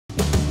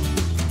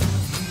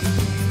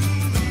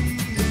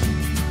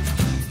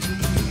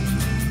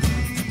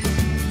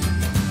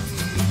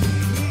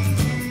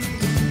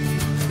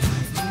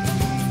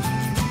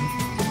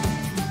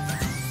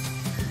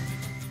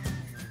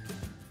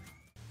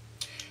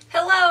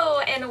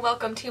and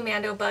welcome to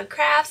Mandobug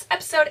Crafts,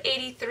 episode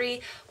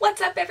 83. What's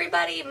up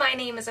everybody? My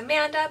name is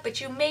Amanda, but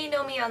you may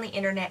know me on the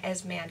internet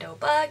as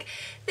Mandobug.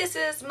 This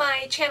is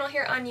my channel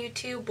here on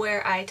YouTube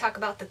where I talk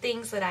about the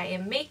things that I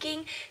am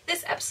making.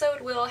 This episode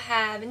will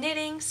have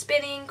knitting,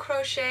 spinning,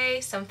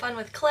 crochet, some fun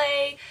with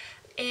clay,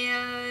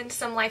 and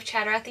some life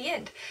chatter at the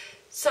end.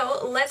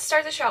 So let's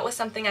start the show out with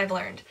something I've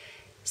learned.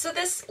 So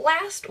this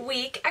last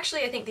week,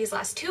 actually I think these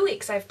last 2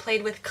 weeks, I've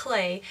played with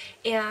clay,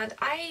 and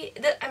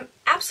I'm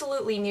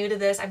absolutely new to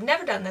this. I've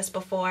never done this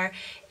before,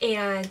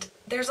 and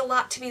there's a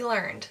lot to be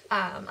learned.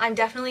 I'm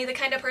definitely the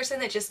kind of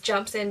person that just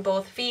jumps in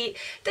both feet,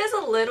 does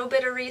a little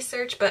bit of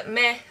research, but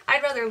meh,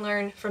 I'd rather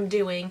learn from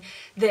doing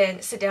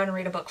than sit down and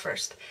read a book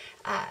first.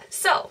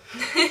 So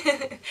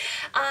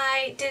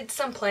I did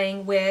some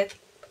playing with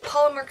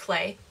polymer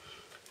clay,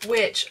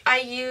 which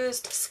I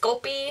used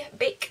Sculpey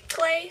Bake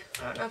Clay.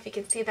 I don't know if you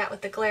can see that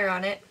with the glare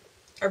on it.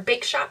 Or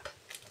Bake Shop.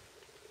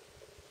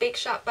 Bake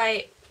Shop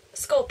by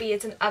Sculpey.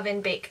 It's an oven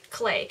bake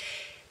clay.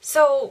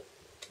 So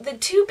the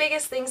two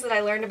biggest things that I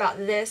learned about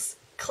this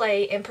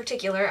clay in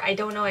particular, I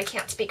don't know, I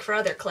can't speak for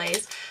other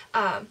clays,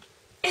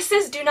 it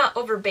says do not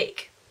over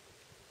bake.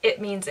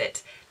 It means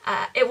it.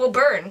 It will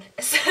burn.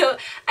 So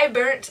I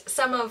burnt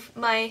some of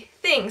my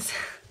things.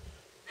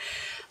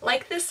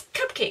 Like this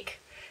cupcake.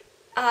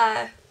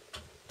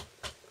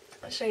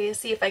 I'll show you,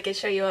 see if I can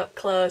show you up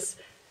close.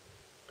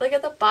 Look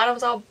at the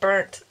bottom's all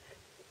burnt.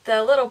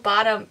 The little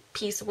bottom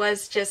piece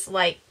was just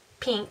like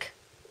pink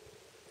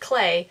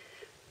clay,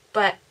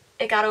 but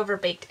it got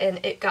overbaked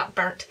and it got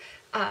burnt.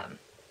 And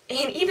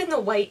even the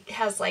white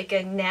has like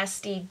a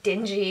nasty,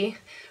 dingy,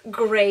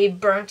 gray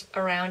burnt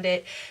around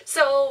it.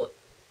 So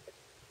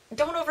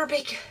don't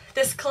overbake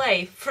this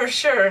clay, for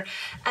sure.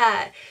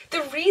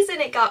 The reason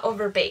it got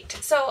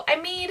overbaked, so I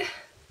made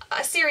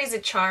a series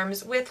of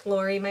charms with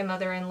Lori, my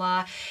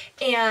mother-in-law,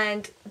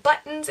 and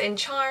buttons and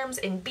charms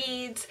and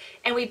beads,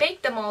 and we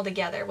baked them all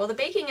together. Well, the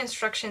baking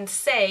instructions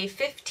say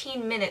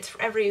 15 minutes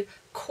for every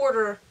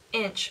 1/4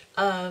 inch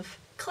of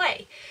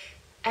clay.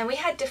 And we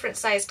had different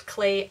sized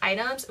clay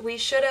items. We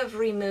should have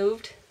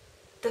removed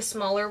the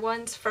smaller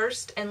ones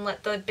first and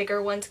let the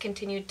bigger ones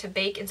continue to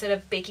bake instead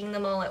of baking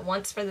them all at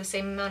once for the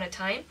same amount of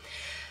time.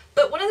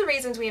 But one of the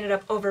reasons we ended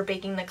up over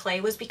baking the clay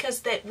was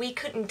because that we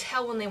couldn't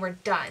tell when they were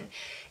done.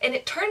 And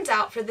it turns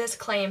out for this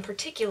clay in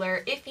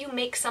particular, if you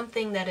make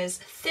something that is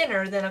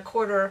thinner than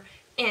 1/4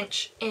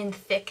 inch in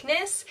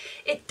thickness,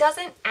 it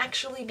doesn't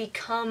actually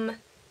become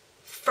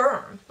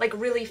firm, like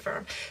really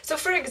firm. So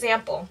for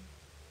example,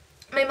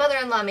 my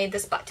mother-in-law made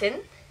this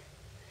button,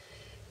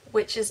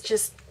 which is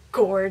just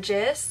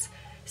gorgeous.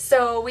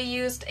 So we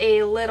used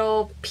a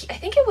little, I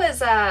think it was,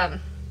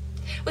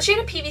 well, she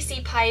had a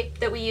PVC pipe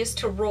that we used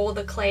to roll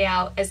the clay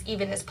out as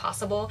even as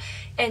possible,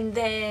 and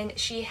then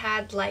she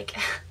had like,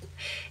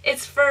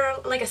 it's for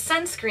like a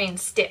sunscreen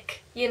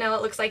stick, you know,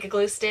 it looks like a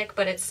glue stick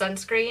but it's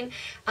sunscreen.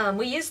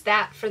 We used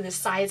that for the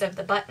size of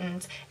the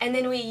buttons, and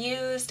then we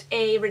used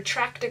a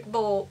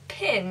retractable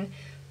pin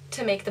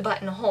to make the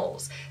button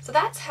holes. So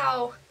that's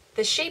how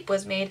the shape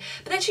was made.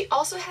 But then she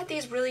also had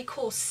these really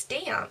cool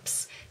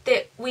stamps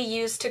that we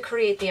used to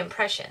create the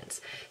impressions.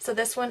 So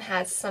this one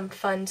has some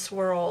fun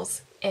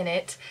swirls in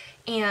it,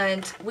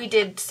 and we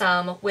did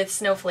some with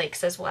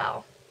snowflakes as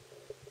well.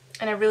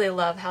 And I really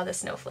love how the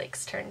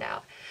snowflakes turned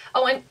out.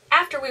 Oh, and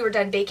after we were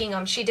done baking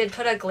them, she did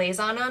put a glaze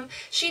on them.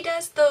 She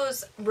does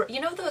those, you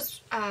know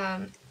those,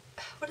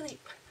 what are they?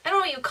 I don't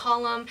know what you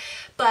call them,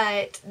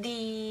 but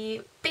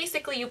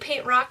basically you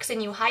paint rocks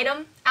and you hide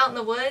them out in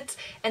the woods,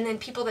 and then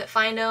people that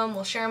find them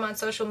will share them on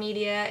social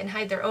media and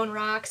hide their own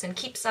rocks and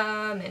keep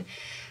some, and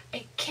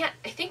I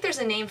think there's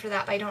a name for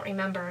that, but I don't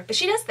remember. But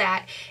she does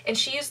that, and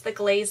she used the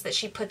glaze that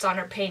she puts on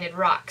her painted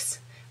rocks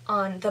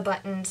on the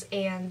buttons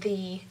and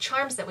the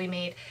charms that we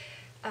made.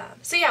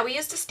 So yeah, we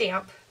used a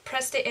stamp,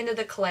 pressed it into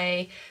the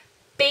clay,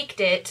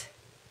 baked it,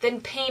 then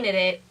painted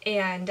it,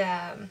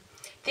 and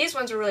these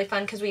ones were really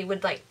fun because we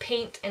would like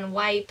paint and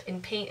wipe,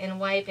 and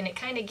it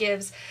kind of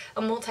gives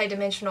a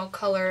multi-dimensional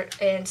color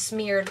and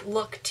smeared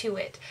look to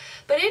it.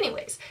 But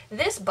anyways,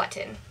 this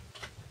button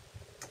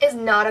is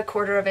not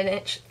 1/4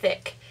 inch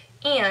thick,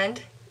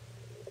 and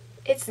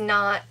it's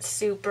not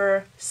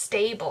super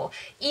stable,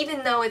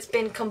 even though it's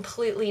been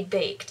completely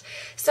baked.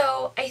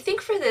 So I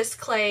think for this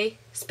clay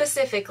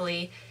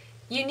specifically,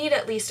 you need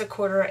at least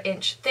 1/4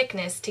 inch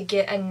thickness to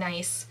get a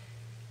nice,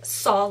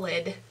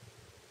 solid,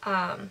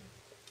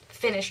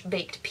 finished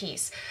baked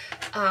piece.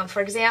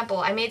 For example,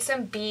 I made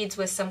some beads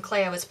with some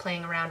clay I was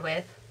playing around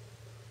with,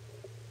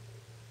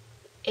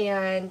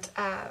 and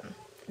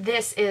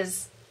this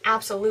is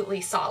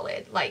absolutely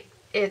solid. Like,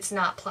 it's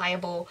not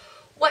pliable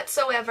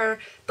whatsoever,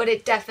 but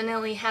it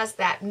definitely has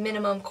that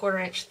minimum 1/4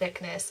 inch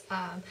thickness.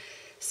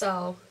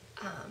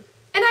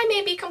 And I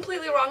may be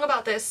completely wrong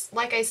about this.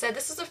 Like I said,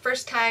 this is the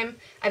first time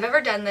I've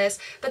ever done this,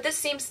 but this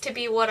seems to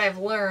be what I've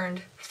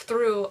learned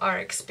through our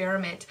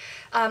experiment.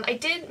 I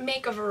did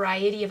make a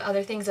variety of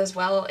other things as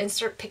well. I'll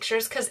insert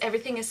pictures because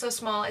everything is so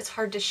small it's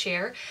hard to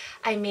share.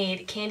 I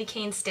made candy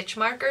cane stitch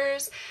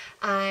markers.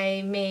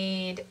 I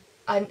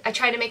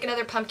tried to make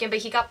another pumpkin, but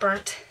he got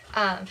burnt.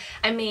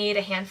 I made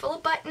a handful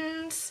of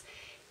buttons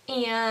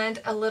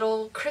and a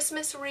little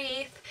Christmas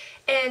wreath,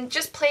 and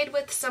just played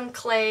with some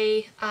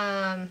clay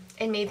and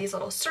made these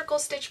little circle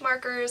stitch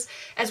markers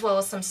as well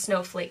as some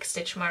snowflake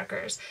stitch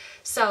markers.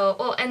 So,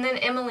 well, and then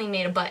Emily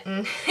made a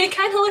button. It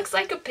kind of looks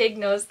like a pig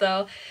nose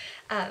though.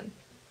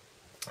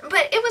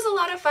 But it was a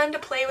lot of fun to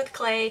play with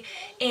clay,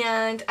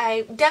 and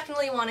I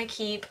definitely want to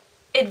keep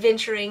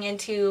adventuring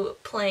into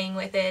playing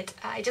with it.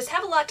 I just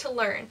have a lot to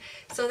learn.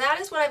 So that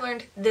is what I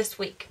learned this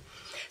week.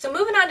 So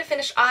moving on to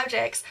finished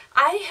objects,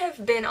 I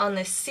have been on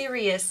this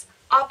serious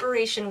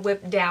Operation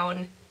Whip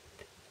Down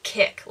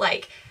kick.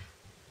 Like,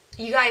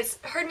 you guys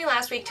heard me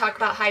last week talk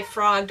about how I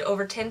frogged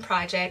over 10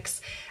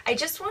 projects. I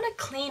just want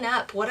to clean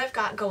up what I've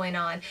got going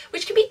on,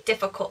 which can be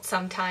difficult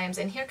sometimes,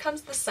 and here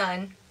comes the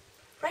sun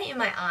right in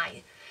my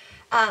eye.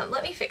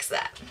 Let me fix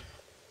that.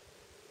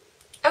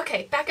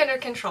 Okay, back under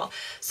control.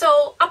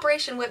 So,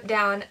 Operation Whip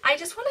Down, I'm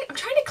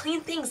trying to clean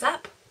things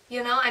up.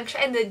 You know, I'm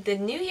trying, the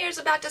new year's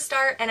about to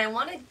start, and I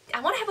want to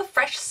have a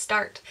fresh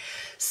start.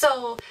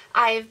 So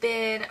I've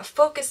been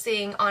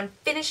focusing on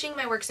finishing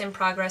my works in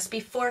progress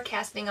before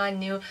casting on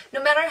new.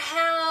 No matter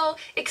how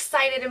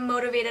excited and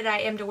motivated I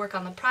am to work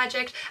on the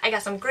project, I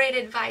got some great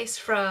advice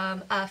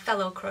from a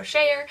fellow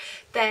crocheter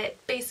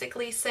that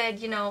basically said,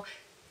 you know,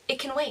 it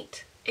can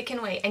wait. It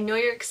can wait. I know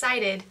you're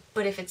excited,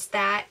 but if it's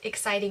that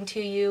exciting to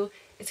you,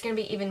 it's going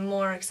to be even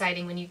more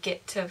exciting when you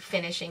get to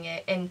finishing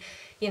it, and,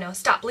 you know,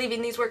 stop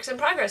leaving these works in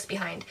progress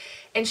behind.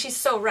 And she's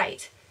so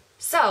right.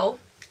 So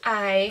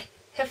I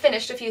have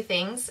finished a few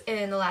things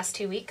in the last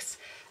 2 weeks.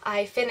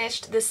 I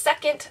finished the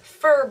second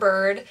fur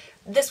bird.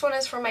 This one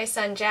is for my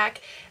son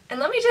Jack,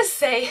 and let me just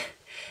say,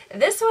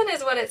 this one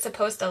is what it's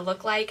supposed to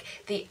look like.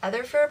 The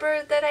other fur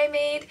bird that I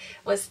made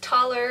was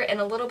taller and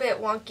a little bit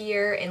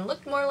wonkier and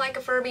looked more like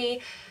a Furby.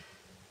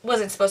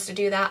 Wasn't supposed to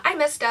do that. I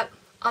messed up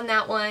on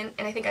that one,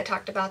 and I think I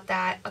talked about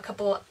that a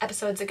couple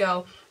episodes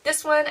ago.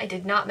 This one, I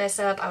did not mess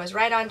up. I was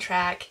right on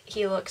track.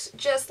 He looks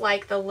just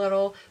like the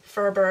little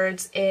fur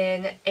birds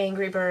in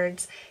Angry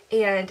Birds,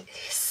 and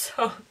he's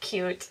so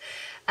cute.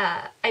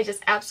 I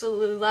just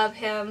absolutely love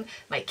him.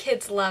 My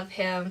kids love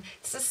him.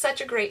 This is such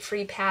a great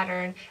free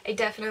pattern. I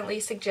definitely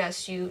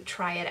suggest you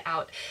try it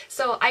out.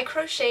 So I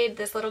crocheted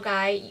this little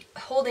guy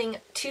holding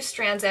 2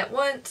 strands at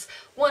once,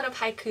 one of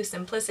Haiku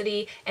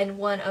Simplicity and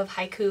one of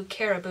Haiku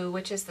Caribou,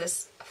 which is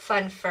this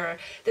fun fur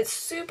that's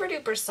super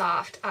duper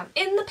soft.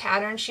 In the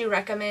pattern, she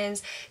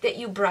recommends that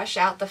you brush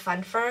out the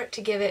fun fur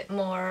to give it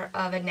more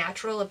of a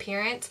natural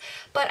appearance,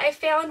 but I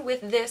found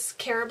with this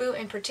Caribou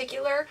in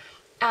particular,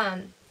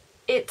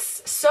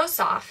 it's so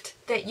soft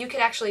that you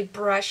could actually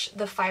brush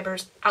the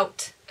fibers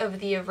out of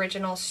the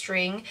original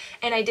string,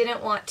 and I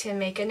didn't want to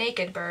make a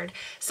naked bird,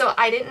 so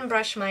I didn't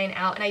brush mine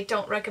out, and I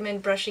don't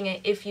recommend brushing it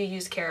if you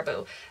use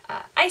Caribou.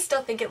 I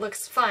still think it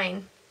looks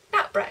fine,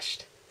 not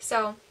brushed.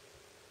 So,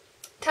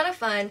 ton of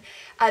fun.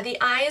 The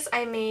eyes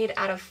I made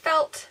out of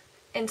felt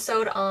and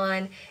sewed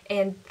on,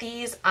 and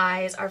these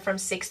eyes are from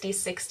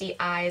 60/60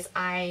 Eyes.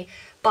 I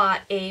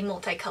bought a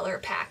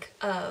multicolor pack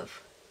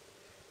of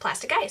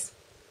plastic eyes.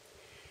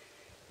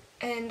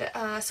 And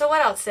so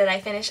what else did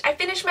I finish? I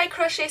finished my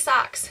crochet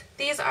socks.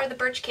 These are the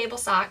birch cable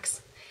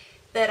socks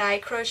that I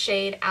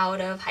crocheted out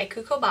of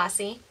Haiku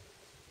Kobasi,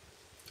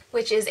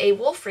 which is a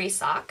wool-free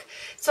sock.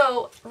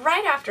 So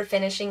right after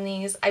finishing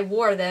these, I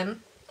wore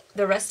them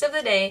the rest of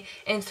the day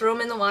and threw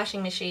them in the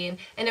washing machine,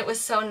 and it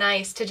was so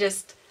nice to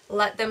just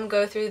let them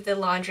go through the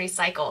laundry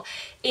cycle.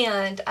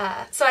 And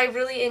so I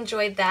really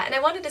enjoyed that, and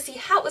I wanted to see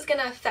how it was going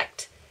to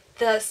affect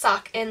the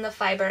sock and the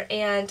fiber,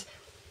 and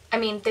I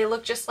mean, they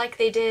look just like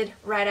they did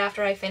right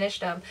after I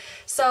finished them.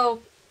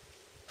 So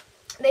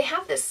they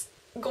have this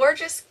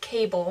gorgeous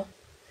cable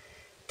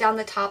down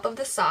the top of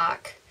the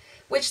sock,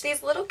 which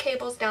these little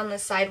cables down the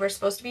side were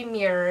supposed to be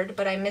mirrored,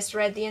 but I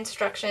misread the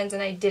instructions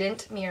and I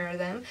didn't mirror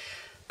them.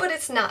 But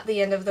it's not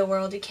the end of the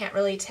world. You can't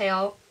really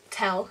tell.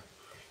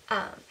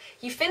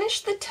 You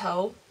finish the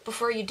toe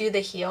before you do the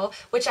heel,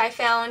 which I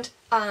found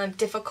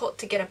difficult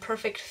to get a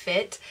perfect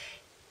fit.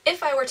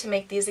 If I were to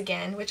make these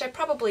again, which I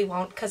probably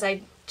won't because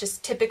I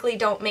just typically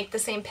don't make the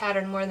same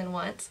pattern more than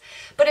once,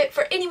 but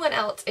for anyone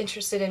else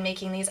interested in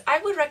making these, I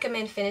would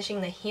recommend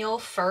finishing the heel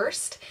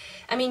first.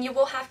 I mean, you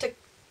will have to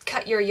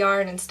cut your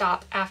yarn and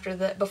stop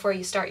before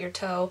you start your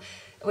toe,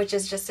 which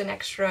is just an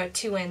extra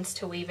 2 ends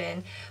to weave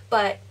in.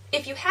 But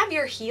if you have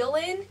your heel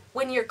in,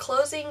 when you're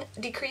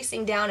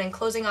decreasing down and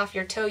closing off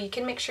your toe, you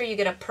can make sure you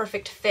get a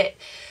perfect fit,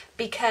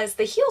 because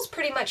the heel's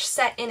pretty much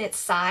set in its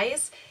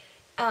size.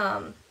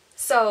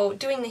 So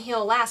doing the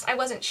heel last, I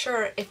wasn't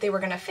sure if they were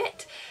going to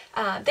fit.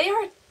 They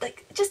are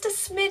like just a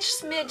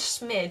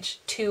smidge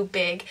too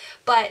big,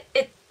 but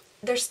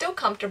they're still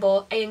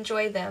comfortable. I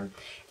enjoy them.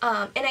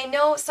 And I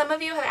know some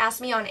of you have asked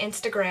me on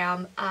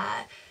Instagram,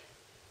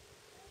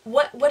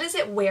 what does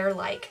it wear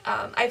like?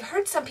 I've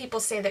heard some people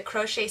say that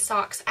crochet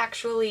socks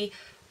actually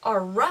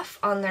are rough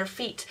on their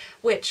feet,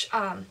 which,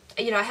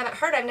 you know, I haven't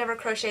heard. I've never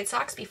crocheted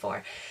socks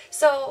before.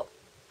 So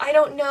I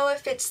don't know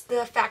if it's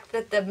the fact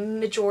that the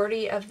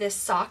majority of this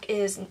sock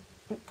is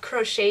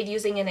crocheted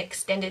using an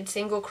extended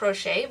single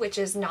crochet, which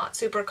is not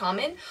super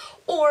common,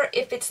 or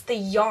if it's the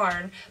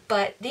yarn,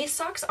 but these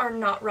socks are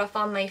not rough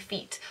on my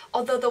feet.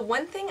 Although the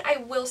one thing I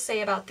will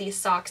say about these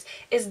socks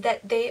is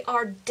that they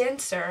are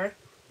denser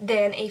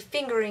than a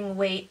fingering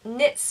weight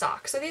knit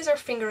sock. So these are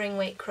fingering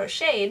weight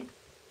crocheted.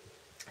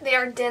 They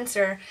are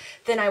denser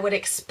than I would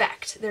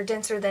expect. They're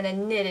denser than a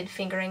knitted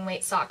fingering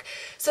weight sock.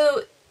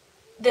 So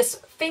this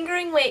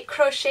fingering weight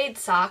crocheted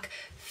sock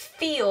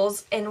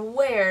feels and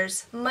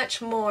wears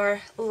much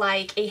more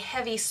like a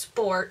heavy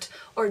sport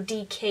or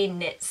DK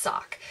knit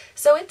sock.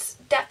 So it's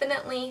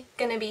definitely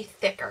going to be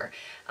thicker.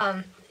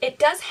 It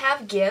does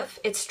have give.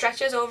 It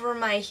stretches over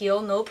my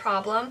heel, no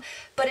problem,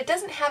 but it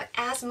doesn't have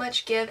as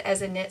much give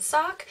as a knit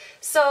sock.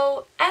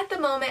 So at the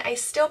moment, I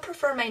still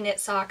prefer my knit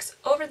socks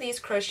over these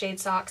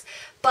crocheted socks,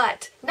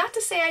 but not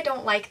to say I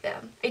don't like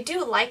them. I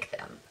do like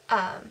them,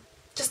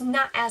 just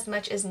not as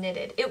much as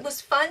knitted. It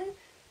was fun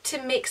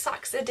to make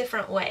socks a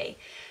different way.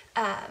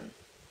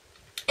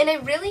 And I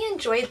really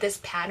enjoyed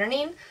this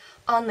patterning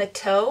on the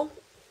toe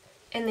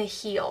and the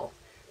heel.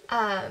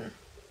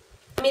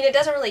 I mean, it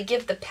doesn't really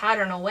give the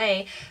pattern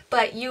away,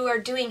 but you are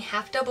doing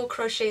half double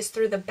crochets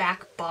through the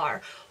back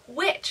bar,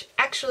 which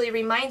actually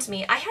reminds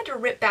me, I had to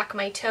rip back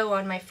my toe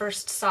on my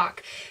first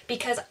sock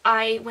because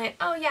I went,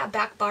 oh yeah,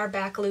 back bar,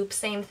 back loop,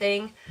 same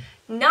thing.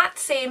 Not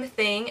same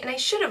thing, and I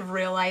should have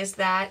realized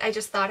that. I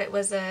just thought it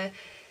was a,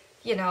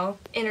 you know,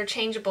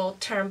 interchangeable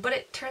term, but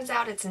it turns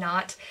out it's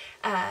not.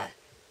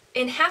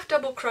 In half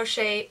double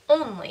crochet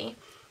only,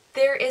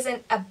 there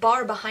isn't a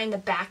bar behind the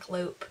back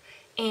loop,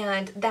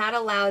 and that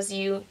allows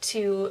you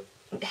to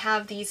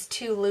have these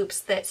two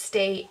loops that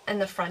stay in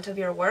the front of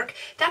your work.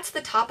 That's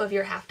the top of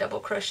your half double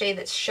crochet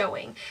that's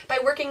showing. By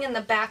working in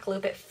the back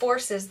loop, it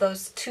forces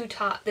those two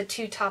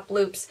top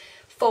loops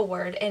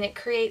forward, and it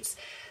creates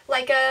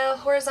like a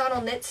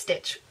horizontal knit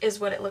stitch is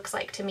what it looks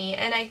like to me,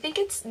 and I think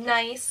it's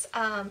nice.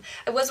 I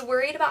was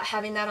worried about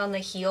having that on the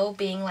heel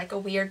being like a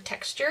weird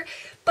texture,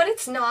 but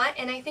it's not,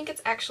 and I think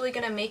it's actually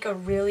going to make a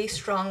really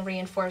strong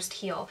reinforced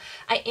heel.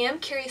 I am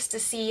curious to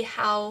see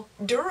how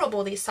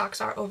durable these socks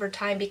are over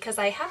time because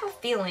I have a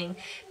feeling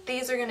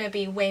these are going to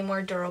be way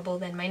more durable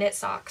than my knit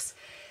socks.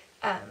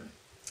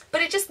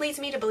 But it just leads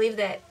me to believe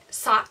that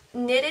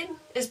knitted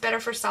is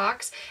better for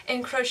socks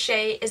and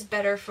crochet is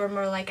better for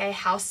more like a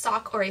house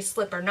sock or a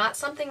slipper, not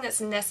something that's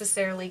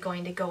necessarily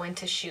going to go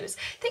into shoes.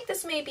 I think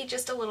this may be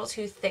just a little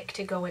too thick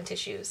to go into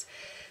shoes.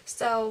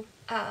 So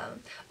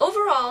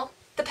overall,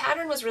 the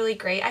pattern was really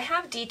great. I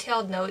have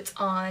detailed notes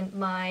on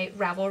my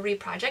Ravelry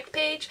project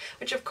page,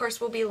 which of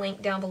course will be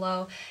linked down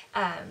below.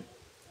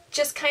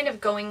 Just kind of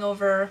going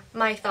over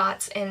my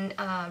thoughts and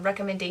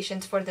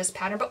recommendations for this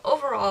pattern, but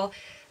overall,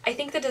 I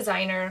think the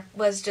designer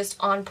was just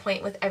on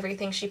point with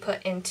everything she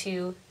put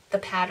into the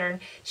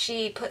pattern.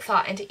 She put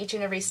thought into each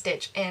and every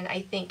stitch, and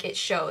I think it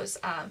shows.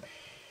 I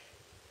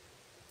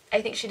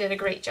think she did a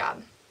great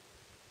job.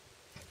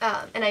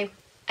 And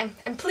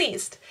I'm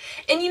pleased.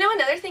 And you know,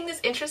 another thing that's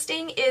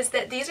interesting is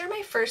that these are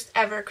my first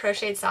ever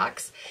crocheted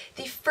socks.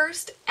 The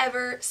first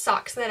ever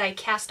socks that I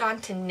cast on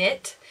to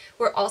knit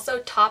were also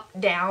top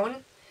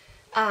down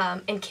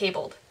and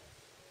cabled.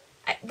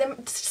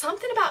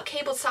 Something about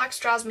cabled socks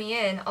draws me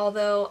in,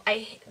 although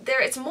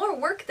it's more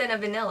work than a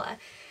vanilla.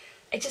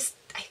 I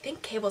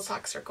think cabled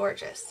socks are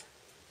gorgeous.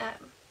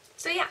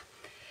 So yeah.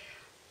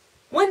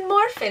 One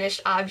more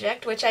finished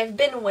object, which I've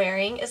been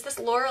wearing, is this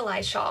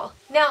Lorelei shawl.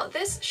 Now,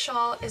 this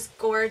shawl is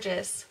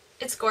gorgeous.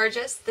 It's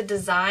gorgeous. The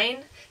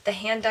design, the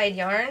hand-dyed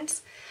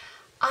yarns.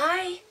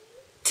 I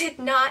did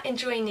not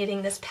enjoy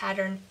knitting this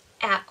pattern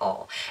at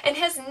all, and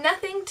has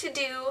nothing to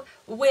do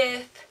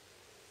with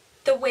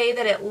the way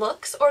that it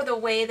looks or the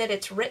way that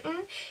it's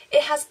written.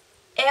 It has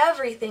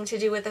everything to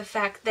do with the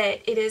fact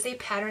that it is a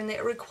pattern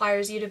that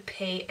requires you to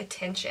pay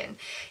attention.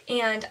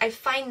 And I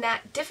find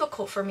that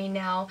difficult for me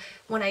now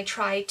when I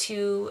try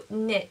to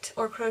knit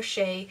or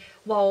crochet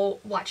while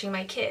watching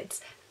my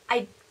kids.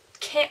 I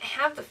can't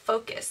have the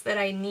focus that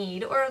I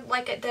need or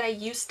that I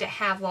used to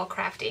have while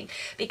crafting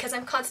because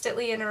I'm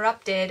constantly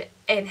interrupted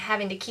and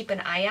having to keep an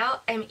eye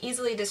out. I'm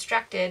easily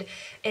distracted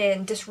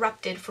and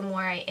disrupted from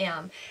where I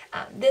am.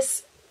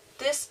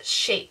 The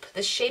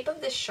shape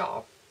of this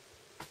shawl,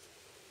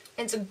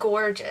 it's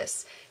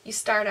gorgeous. You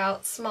start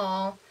out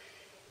small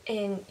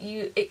and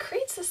it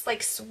creates this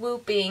like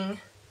swooping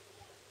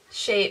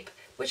shape,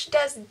 which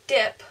does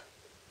dip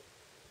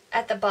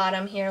at the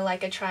bottom here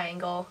like a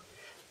triangle,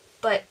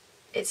 but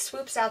it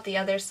swoops out the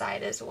other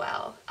side as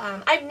well.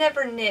 I've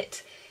never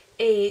knit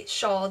a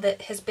shawl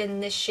that has been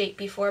this shape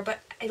before, but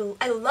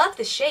I love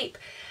the shape.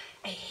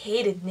 I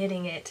hated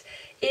knitting it.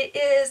 It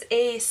is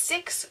a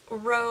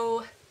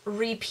 6-row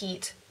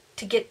repeat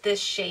to get this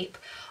shape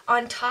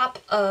on top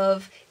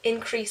of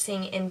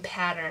increasing in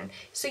pattern.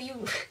 So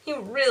you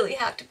really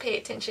have to pay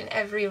attention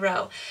every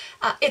row.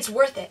 It's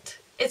worth it.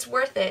 It's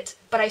worth it,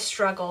 but I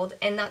struggled,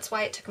 and that's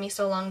why it took me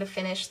so long to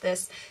finish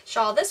this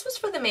shawl. This was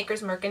for the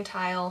Maker's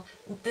Mercantile.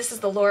 This is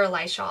the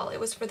Lorelei shawl. It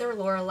was for their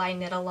Lorelei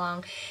knit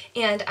along,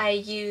 and I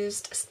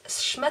used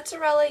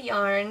Schmutzerella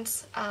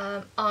yarns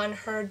on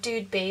her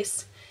Dude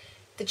base.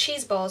 the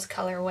cheese balls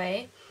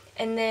colorway.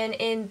 And then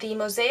in the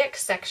mosaic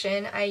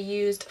section, I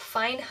used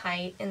Fine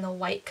Height in the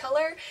white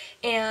color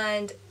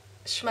and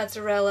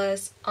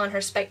Schmutzerella's on her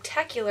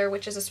Spectacular,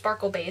 which is a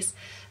sparkle base,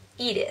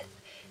 Edith.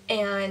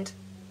 And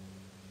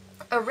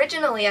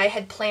originally I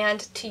had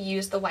planned to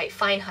use the white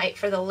Fine Height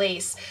for the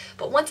lace,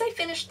 but once I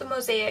finished the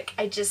mosaic,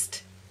 I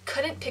just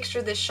couldn't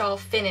picture this shawl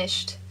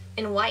finished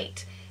in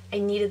white. I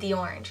needed the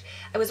orange.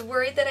 I was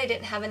worried that I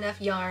didn't have enough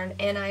yarn,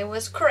 and I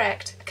was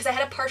correct because I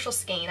had a partial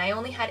skein. I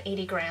only had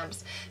 80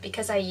 grams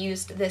because I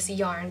used this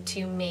yarn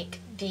to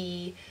make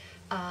the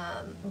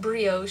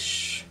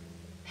brioche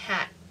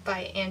hat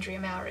by Andrea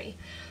Mowry.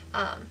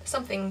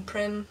 Something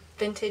prim,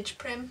 vintage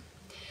prim.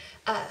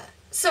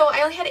 So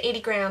I only had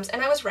 80 grams,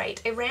 and I was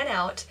right. I ran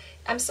out.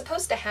 I'm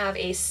supposed to have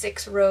a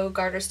 6-row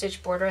garter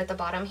stitch border at the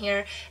bottom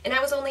here, and I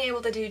was only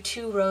able to do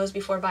 2 rows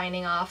before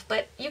binding off,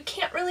 but you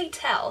can't really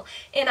tell,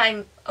 and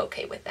I'm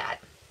okay with that.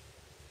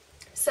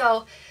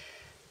 So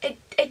I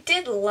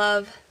do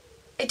love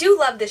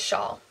this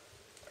shawl.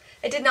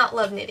 I did not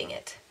love knitting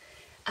it.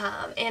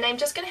 And I'm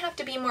just going to have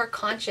to be more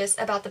conscious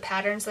about the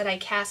patterns that I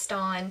cast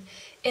on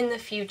in the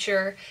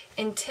future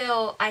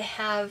until I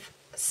have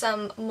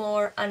some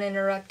more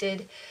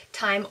uninterrupted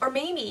time, or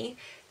maybe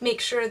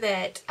make sure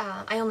that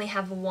I only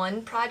have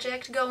one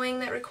project going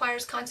that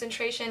requires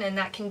concentration, and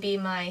that can be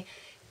my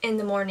in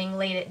the morning,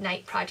 late at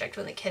night project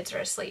when the kids are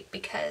asleep,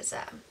 because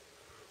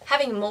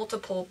having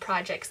multiple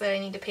projects that I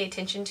need to pay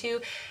attention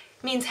to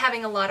means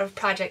having a lot of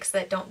projects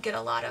that don't get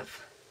a lot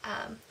of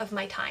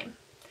my time,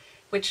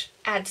 which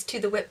adds to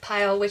the whip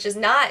pile, which is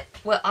not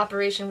what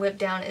Operation Whip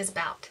Down is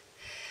about.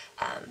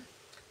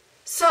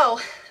 So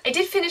I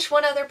did finish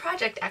one other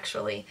project,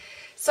 actually.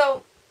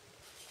 So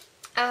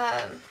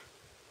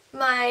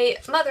my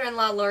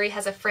mother-in-law Lori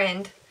has a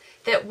friend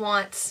that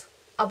wants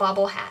a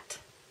bobble hat.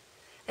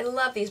 I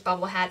love these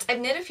bobble hats. I've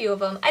knit a few of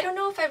them. I don't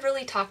know if I've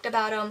really talked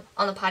about them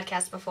on the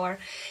podcast before.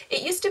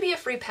 It used to be a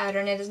free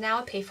pattern. It is now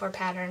a pay-for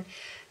pattern.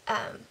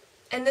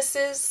 And this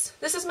is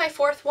my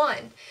 4th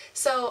one.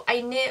 So I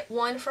knit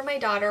one for my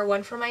daughter,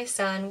 one for my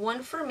son,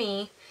 one for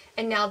me,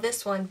 and now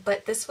this one,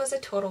 but this was a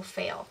total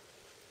fail.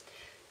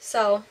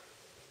 So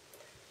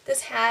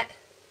this hat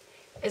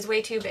is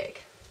way too big.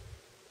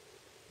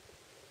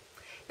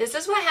 This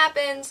is what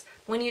happens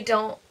when you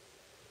don't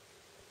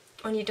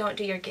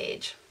do your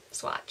gauge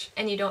swatch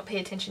and you don't pay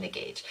attention to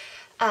gauge.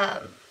 I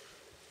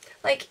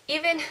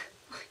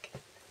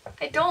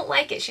don't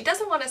like it. She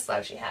doesn't want a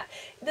slouchy hat.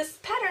 This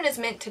pattern is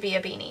meant to be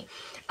a beanie.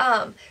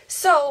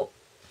 So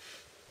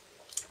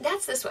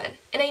that's this one.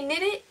 And I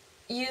knit it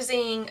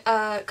using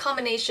a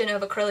combination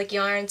of acrylic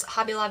yarns,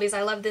 Hobby Lobby's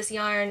I Love This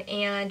Yarn,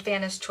 and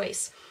Vanna's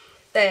Choice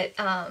that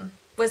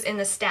was in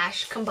the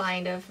stash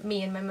combined of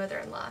me and my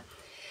mother-in-law.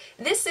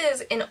 This is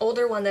an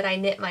older one that I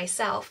knit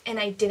myself, and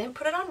I didn't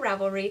put it on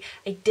Ravelry.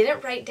 I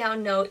didn't write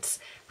down notes,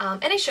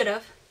 and I should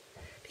have,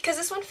 because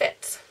this one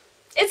fits.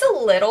 It's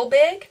a little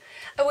big.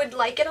 I would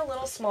like it a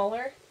little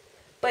smaller,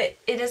 but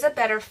it is a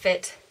better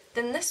fit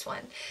than this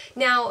one.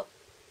 Now,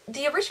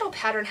 the original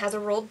pattern has a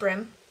rolled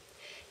brim,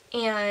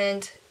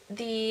 and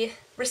the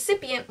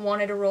recipient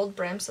wanted a rolled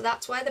brim, so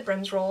that's why the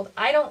brim's rolled.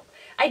 I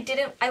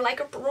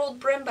like a rolled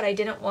brim, but I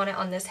didn't want it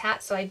on this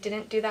hat, so I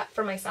didn't do that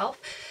for myself.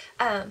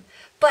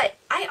 But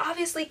I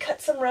obviously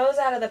cut some rows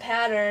out of the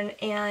pattern,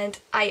 and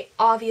I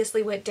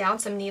obviously went down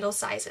some needle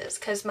sizes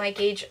because my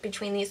gauge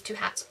between these two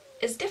hats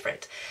is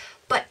different.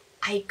 But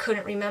I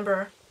couldn't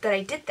remember that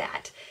I did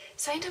that,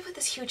 so I ended up with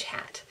this huge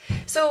hat.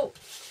 So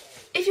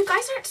if you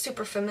guys aren't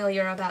super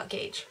familiar about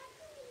gauge,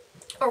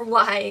 or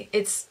why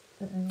it's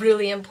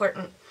really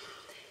important,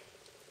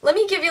 let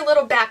me give you a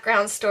little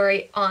background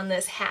story on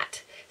this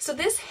hat. So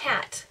this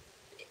hat,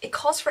 it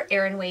calls for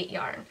Aran weight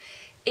yarn,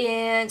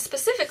 and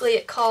specifically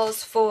it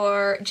calls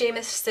for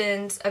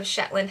Jamieson's of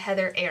Shetland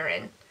Heather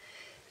Aran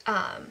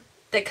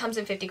that comes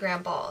in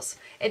 50-gram balls.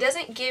 It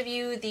doesn't give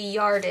you the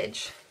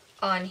yardage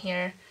on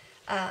here,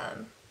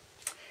 but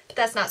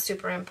that's not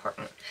super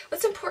important.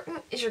 What's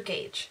important is your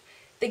gauge.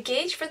 The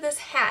gauge for this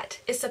hat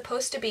is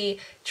supposed to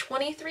be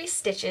 23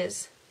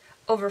 stitches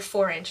over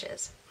 4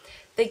 inches.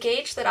 The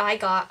gauge that I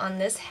got on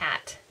this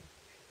hat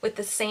with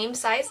the same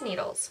size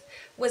needles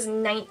was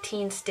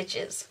 19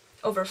 stitches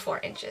over 4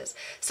 inches.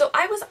 So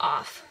I was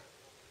off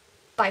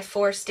by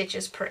 4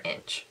 stitches per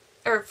inch,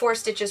 or 4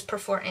 stitches per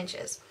 4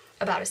 inches,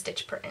 about a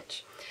stitch per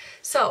inch.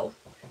 So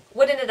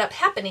what ended up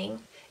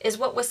happening is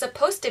what was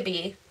supposed to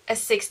be a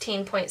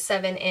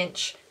 16.7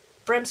 inch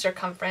brim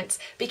circumference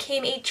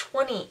became a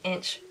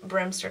 20-inch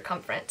brim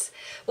circumference.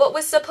 What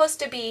was supposed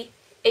to be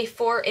a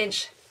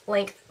 4-inch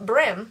length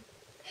brim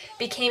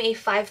became a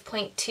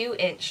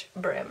 5.2-inch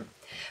brim.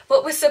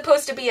 What was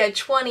supposed to be a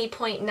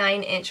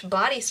 20.9-inch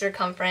body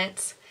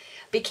circumference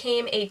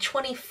became a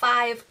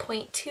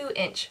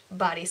 25.2-inch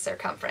body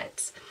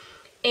circumference.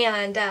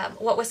 And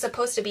what was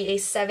supposed to be a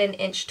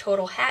 7-inch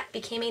total hat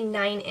became a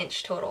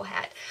 9-inch total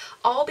hat.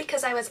 All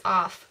because I was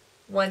off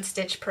 1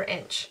 stitch per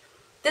inch.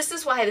 This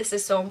is why this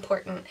is so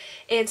important.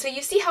 And so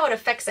you see how it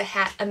affects a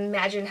hat.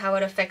 Imagine how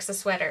it affects a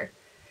sweater.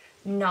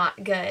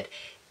 Not good.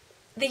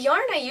 The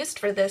yarn I used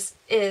for this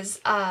is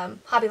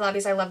Hobby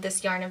Lobby's I Love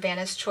This Yarn of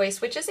Vanna's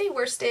Choice, which is a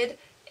worsted,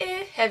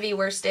 heavy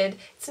worsted.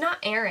 It's not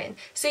Aran,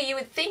 so you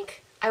would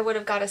think I would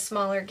have got a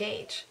smaller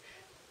gauge.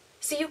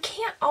 So you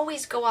can't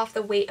always go off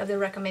the weight of the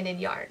recommended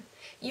yarn.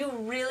 You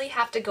really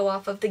have to go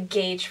off of the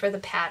gauge for the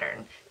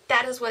pattern.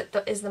 That is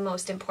what is the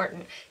most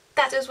important.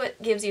 That is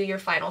what gives you your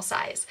final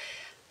size.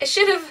 I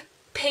should have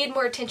paid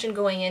more attention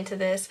going into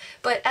this,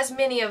 but as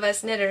many of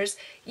us knitters,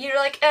 you're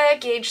like,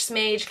 gauge,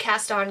 smage,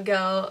 cast on,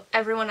 go.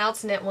 Everyone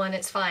else knit one,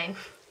 it's fine.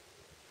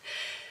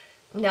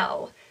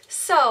 No.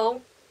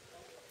 So,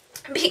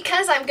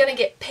 because I'm going to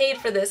get paid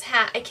for this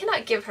hat, I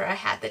cannot give her a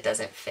hat that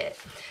doesn't fit.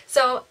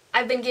 So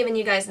I've been giving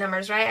you guys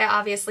numbers, right? I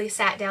obviously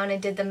sat down and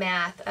did the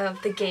math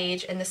of the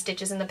gauge and the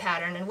stitches in the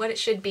pattern and what it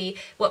should be,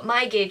 what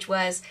my gauge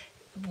was,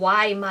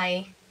 why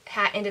my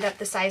hat ended up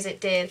the size it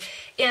did.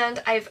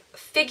 And I've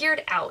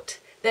figured out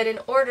that in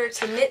order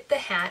to knit the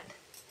hat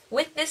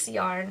with this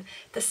yarn,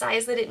 the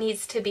size that it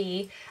needs to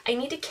be, I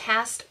need to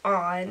cast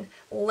on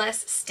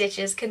less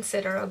stitches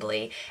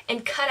considerably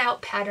and cut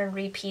out pattern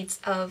repeats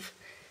of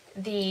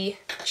the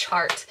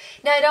chart.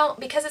 Now I don't,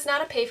 because it's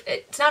not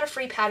a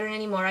free pattern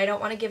anymore, I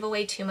don't want to give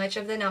away too much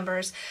of the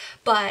numbers,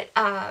 but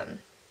I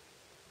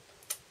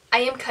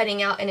am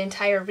cutting out an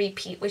entire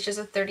repeat, which is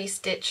a 30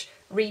 stitch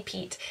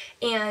repeat,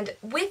 and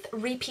with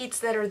repeats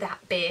that are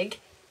that big,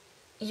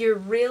 you're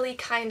really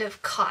kind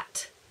of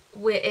caught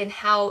in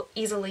how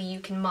easily you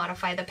can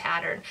modify the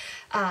pattern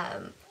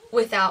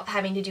without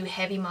having to do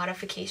heavy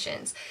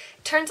modifications.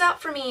 Turns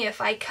out for me,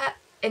 if I cut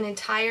an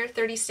entire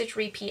 30 stitch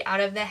repeat out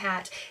of the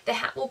hat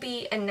will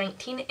be a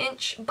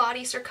 19-inch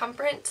body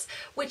circumference,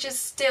 which is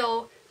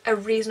still a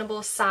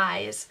reasonable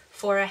size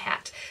for a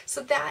hat.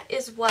 So that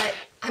is what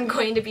I'm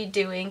going to be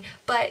doing.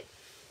 But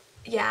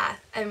yeah,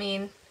 I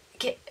mean,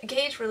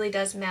 gauge really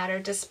does matter,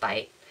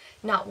 despite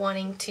not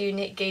wanting to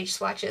knit gauge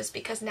swatches,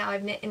 because now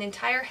I've knit an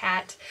entire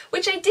hat,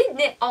 which I did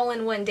knit all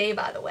in one day,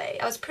 by the way.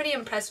 I was pretty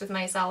impressed with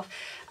myself.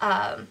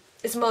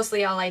 It's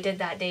mostly all I did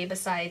that day,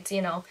 besides,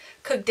 you know,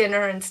 cook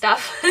dinner and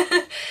stuff.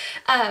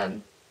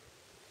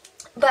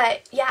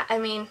 But yeah, I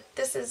mean,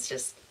 this is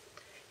just,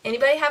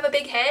 anybody have a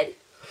big head?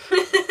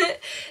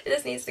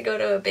 This needs to go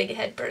to a big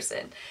head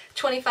person.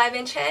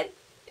 25-inch head?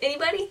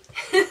 Anybody?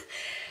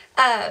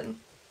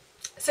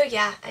 So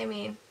yeah, I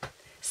mean,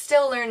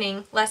 still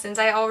learning lessons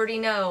I already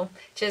know,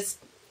 just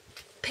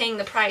paying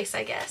the price,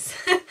 I guess.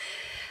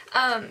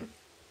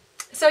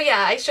 So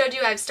yeah, I showed you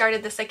I've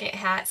started the second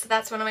hat, so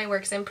that's one of my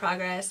works in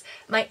progress.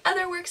 My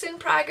other works in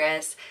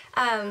progress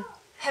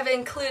have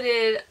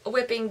included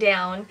whipping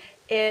down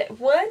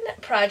one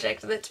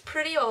project that's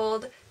pretty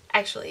old,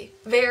 actually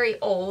very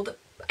old.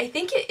 I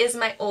think it is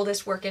my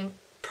oldest work in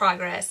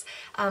progress,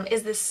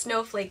 is this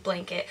snowflake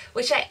blanket,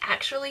 which I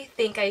actually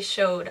think I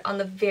showed on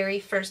the very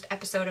first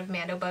episode of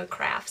Mandobug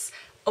Crafts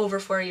over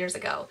 4 years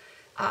ago.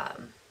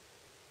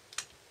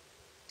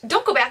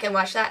 Don't go back and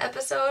watch that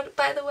episode,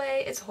 by the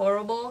way. It's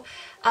horrible.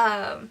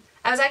 I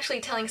was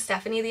actually telling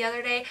Stephanie the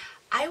other day,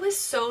 I was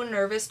so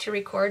nervous to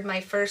record my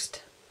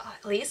first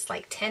at least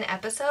like 10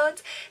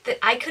 episodes that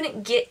I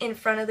couldn't get in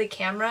front of the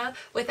camera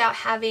without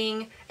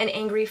having an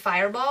angry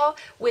fireball,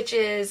 which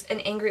is an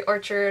Angry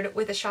Orchard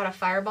with a shot of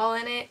Fireball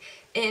in it.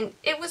 And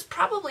it was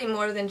probably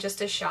more than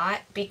just a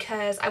shot,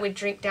 because I would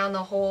drink down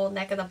the whole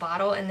neck of the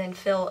bottle and then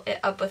fill it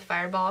up with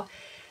Fireball.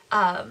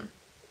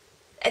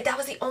 That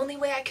was the only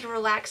way I could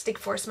relax to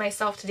force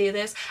myself to do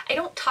this. I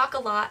don't talk a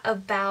lot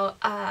about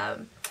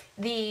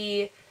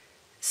the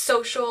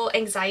social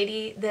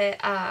anxiety that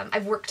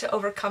I've worked to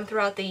overcome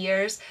throughout the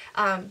years.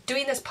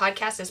 Doing this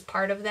podcast is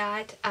part of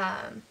that.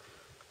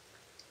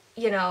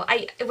 You know,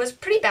 it was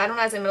pretty bad when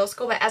I was in middle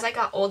school, but as I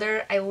got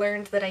older, I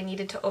learned that I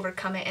needed to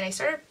overcome it, and I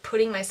started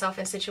putting myself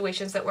in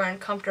situations that were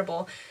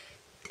uncomfortable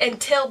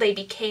until they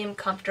became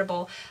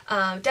comfortable.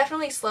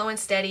 Definitely slow and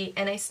steady,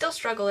 and I still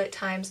struggle at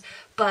times,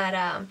 but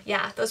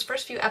yeah, those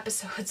first few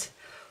episodes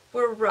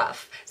were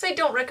rough, so I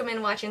don't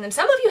recommend watching them.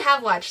 Some of you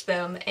have watched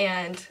them,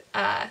 and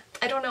I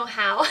don't know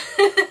how,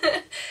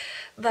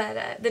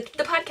 but the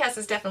podcast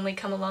has definitely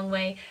come a long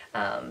way.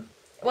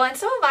 Well, and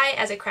so have I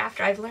as a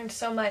crafter. I've learned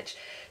so much.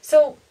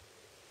 So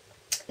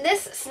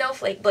this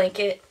snowflake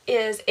blanket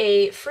is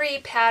a free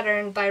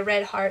pattern by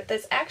Red Heart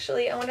that's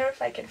actually, I wonder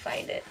if I can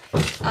find it.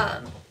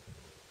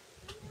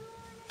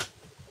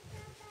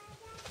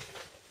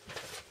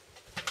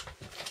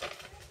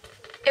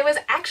 It was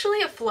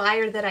actually a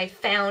flyer that I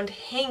found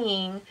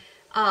hanging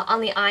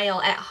on the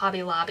aisle at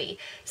Hobby Lobby.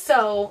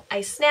 So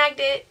I snagged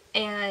it,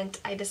 and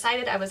I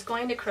decided I was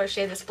going to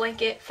crochet this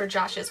blanket for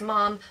Josh's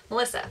mom,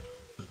 Melissa.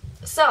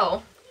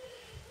 So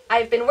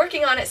I've been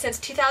working on it since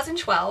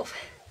 2012,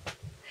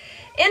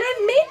 and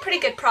I've made pretty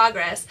good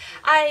progress.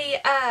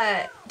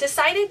 I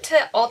decided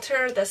to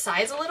alter the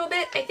size a little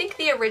bit. I think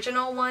the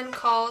original one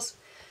calls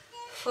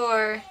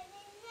for...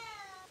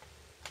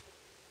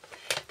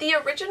 The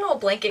original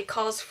blanket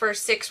calls for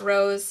 6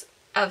 rows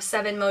of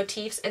 7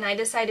 motifs, and I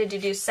decided to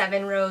do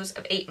 7 rows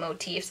of 8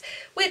 motifs,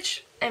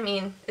 which, I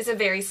mean, is a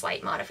very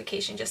slight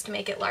modification just to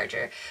make it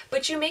larger.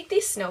 But you make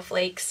these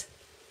snowflakes,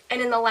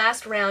 and in the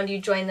last round you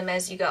join them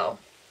as you go.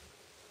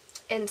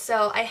 And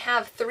so I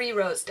have 3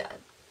 rows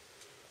done.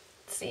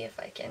 Let's see if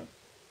I can.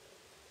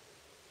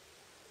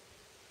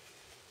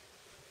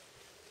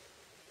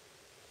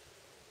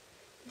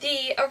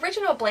 The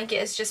original blanket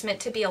is just meant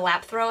to be a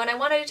lap throw, and I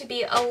wanted it to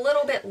be a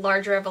little bit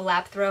larger of a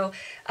lap throw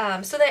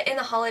so that in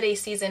the holiday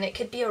season it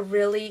could be a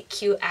really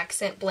cute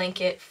accent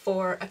blanket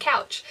for a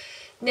couch.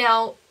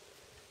 Now,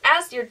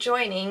 as you're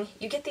joining,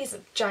 you get these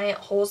giant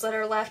holes that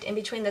are left in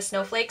between the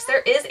snowflakes.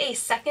 There is a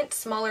second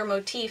smaller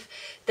motif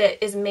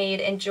that is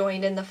made and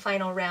joined in the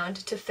final round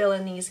to fill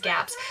in these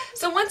gaps.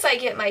 So once I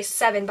get my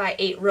 7 by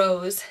 8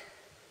 rows,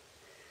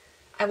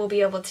 I will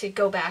be able to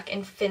go back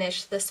and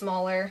finish the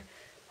smaller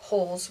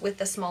holes with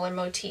the smaller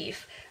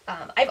motif.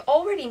 I've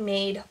already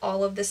made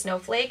all of the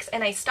snowflakes,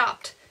 and I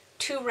stopped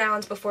 2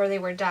 rounds before they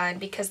were done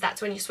because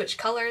that's when you switch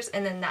colors,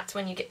 and then that's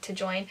when you get to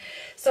join.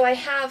 So I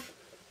have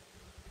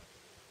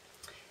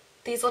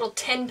these little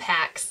 10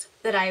 packs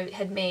that I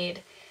had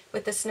made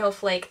with the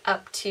snowflake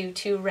up to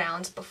 2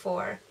 rounds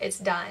before it's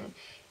done.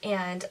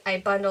 And I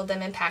bundled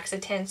them in packs of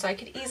 10 so I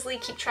could easily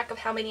keep track of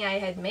how many I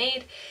had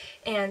made.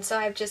 And so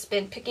I've just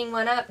been picking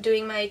one up,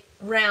 doing my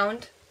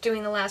round,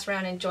 doing the last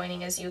round, and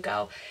joining as you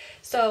go.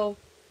 So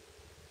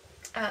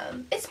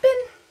it's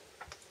been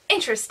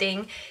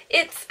interesting.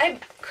 I'm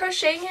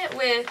crocheting it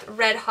with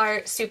Red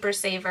Heart Super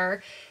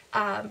Saver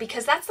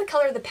because that's the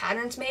color the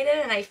pattern's made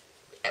in, and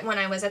when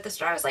I was at the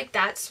store, I was like,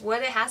 that's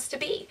what it has to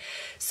be.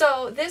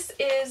 So this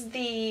is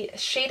the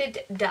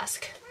Shaded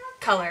Dusk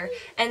color,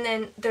 and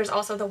then there's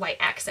also the white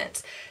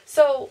accents.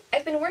 So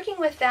I've been working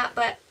with that,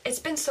 but it's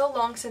been so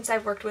long since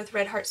I've worked with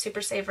Red Heart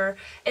Super Saver,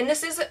 and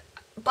this is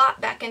bought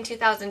back in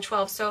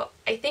 2012, so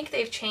I think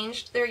they've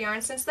changed their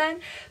yarn since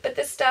then. But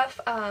this stuff,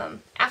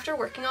 after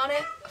working on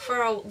it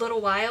for a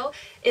little while,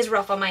 is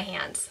rough on my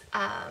hands.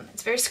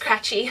 It's very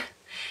scratchy,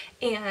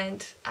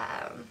 and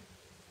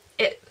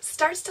it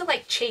starts to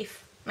like chafe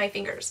my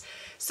fingers.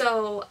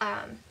 So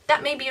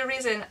that may be a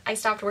reason I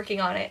stopped working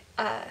on it.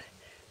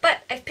 But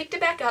I've picked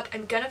it back up.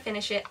 I'm gonna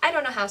finish it. I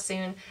don't know how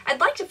soon. I'd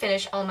like to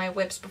finish all my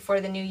whips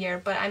before the new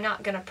year, but I'm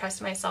not gonna press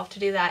myself to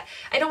do that.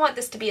 I don't want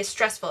this to be a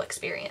stressful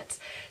experience.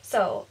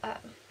 So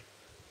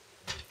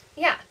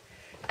yeah,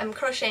 I'm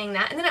crocheting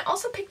that. And then I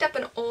also picked up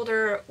an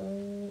older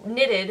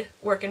knitted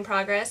work in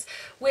progress,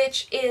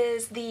 which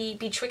is the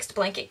Betwixt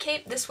Blanket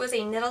Cape. This was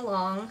a knit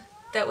along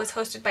that was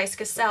hosted by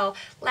Skacel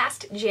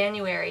last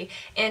January,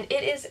 and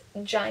it is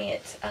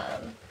giant.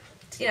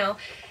 You know,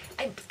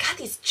 I've got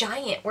these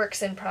giant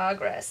works in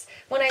progress.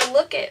 When I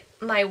look at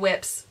my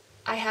whips,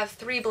 I have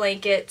 3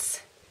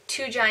 blankets,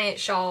 2 giant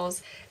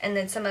shawls, and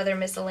then some other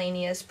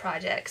miscellaneous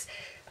projects.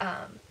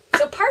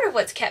 So part of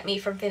what's kept me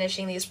from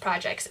finishing these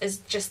projects is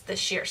just the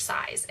sheer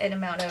size and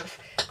amount of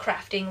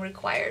crafting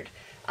required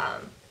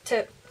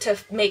to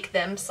make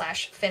them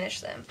 /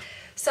 finish them.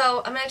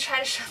 So I'm going to try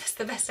to show this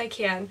the best I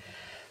can.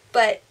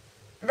 But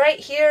right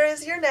here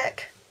is your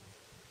neck.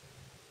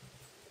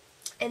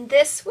 And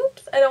this,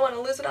 whoops, I don't want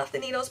to lose it off the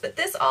needles, but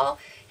this all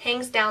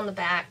hangs down the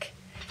back.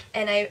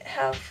 And I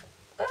have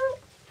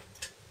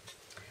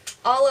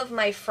all of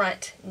my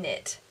front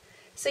knit.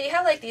 So you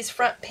have like these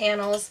front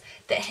panels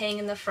that hang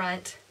in the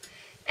front,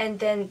 and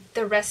then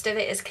the rest of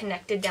it is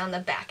connected down the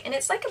back. And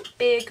it's like a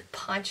big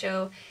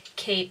poncho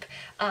cape.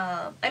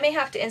 I may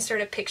have to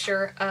insert a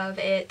picture of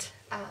it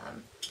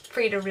for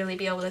you to really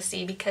be able to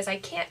see, because I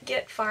can't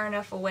get far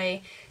enough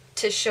away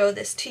to show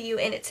this to you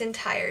in its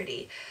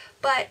entirety.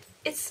 But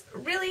it's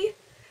really,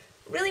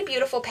 really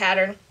beautiful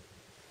pattern.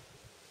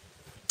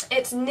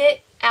 It's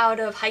knit out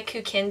of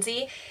Haiku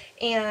Kenzie,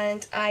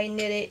 and I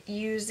knit it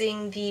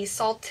using the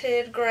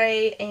Salted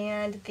Gray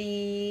and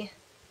the,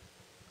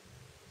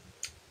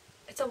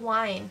 it's a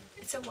wine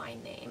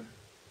name.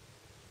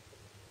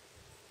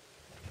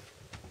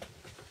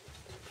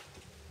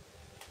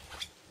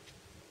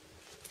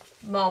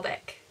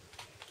 Malbec.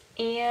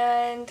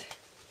 And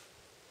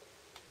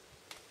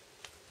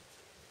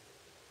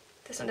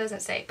this one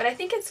doesn't say, but I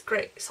think it's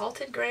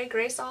salted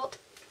gray salt,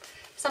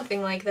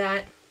 something like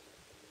that.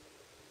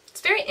 It's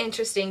very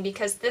interesting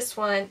because this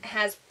one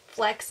has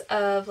flecks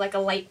of like a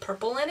light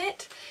purple in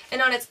it,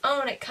 and on its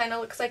own it kind of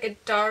looks like a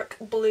dark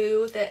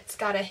blue that's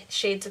got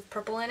shades of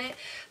purple in it,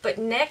 but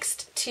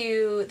next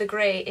to the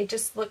gray it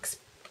just looks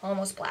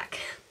almost black,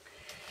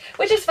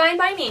 which is fine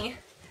by me.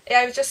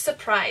 I was just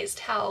surprised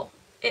how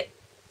it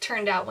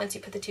turned out once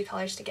you put the 2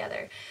 colors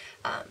together.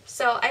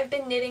 So I've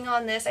been knitting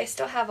on this. I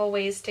still have a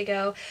ways to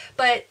go,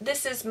 but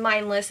this is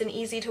mindless and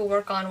easy to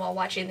work on while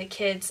watching the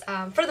kids.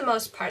 For the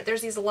most part,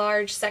 there's these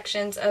large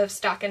sections of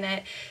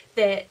stockinette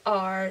that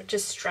are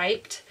just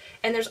striped,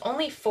 and there's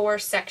only 4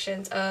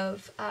 sections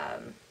of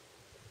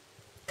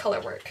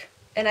color work,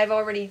 and I've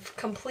already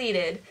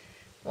completed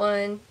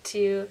 1,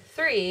 2,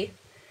 3,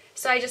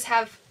 so I just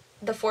have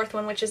the 4th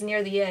one, which is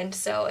near the end,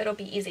 so it'll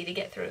be easy to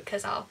get through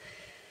because I'll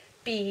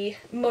be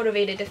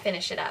motivated to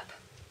finish it up.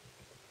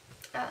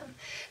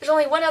 There's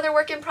only one other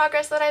work in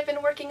progress that I've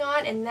been working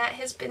on, and that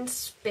has been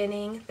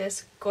spinning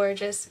this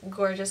gorgeous,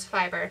 gorgeous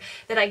fiber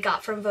that I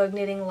got from Vogue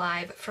Knitting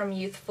Live from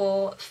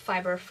Youthful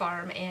Fiber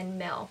Farm and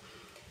Mill.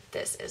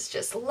 This is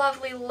just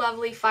lovely,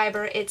 lovely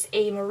fiber. It's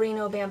a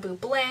merino bamboo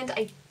blend.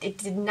 It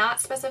did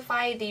not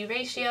specify the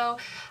ratio.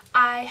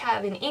 I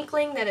have an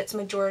inkling that it's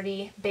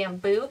majority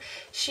bamboo.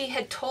 She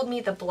had told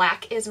me the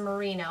black is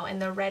merino and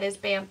the red is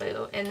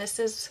bamboo, and this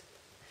is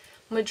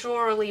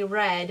majorly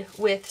red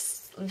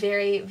with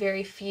very,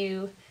 very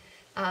few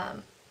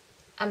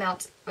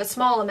amounts, a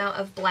small amount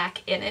of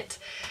black in it.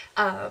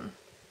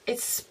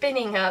 It's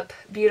spinning up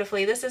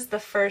beautifully. This is the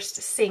first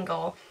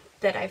single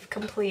that I've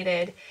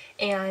completed,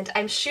 and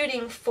I'm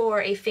shooting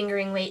for a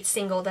fingering weight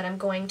single that I'm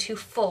going to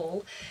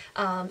full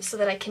so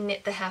that I can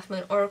knit the Half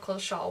Moon Oracle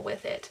shawl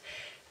with it.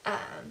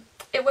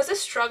 It was a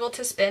struggle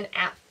to spin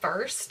at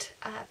first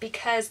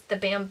because the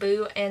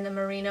bamboo and the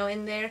merino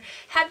in there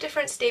have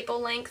different staple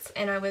lengths,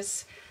 and I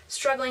was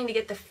struggling to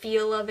get the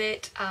feel of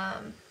it.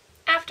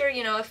 After,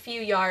 you know, a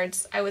few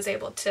yards, I was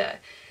able to,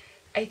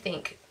 I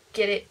think,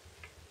 get it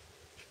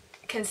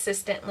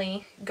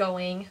consistently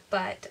going,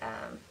 but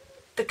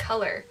the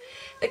color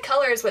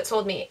is what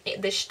sold me.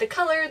 The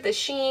color, the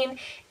sheen,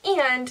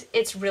 and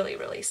it's really,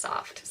 really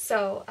soft.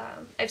 So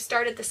I've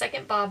started the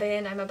second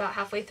bobbin. I'm about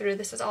halfway through.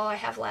 This is all I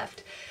have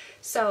left.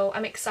 So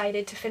I'm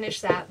excited to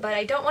finish that, but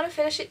I don't want to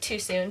finish it too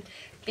soon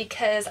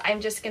because I'm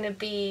just going to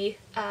be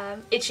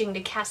itching to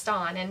cast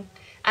on. And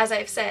as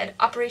I've said,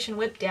 Operation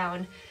Whip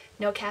Down,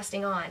 no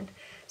casting on.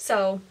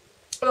 So,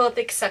 well, with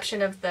the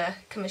exception of the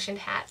commissioned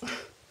hat.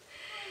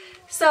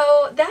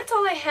 So that's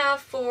all I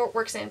have for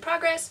works in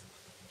progress,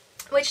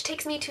 which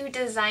takes me to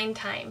design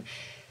time.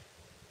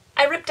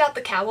 I ripped out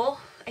the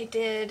cowl. I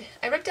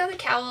ripped out the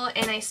cowl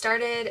and I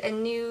started a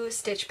new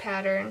stitch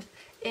pattern,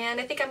 and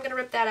I think I'm going to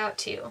rip that out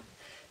too.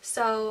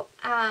 So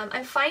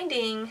I'm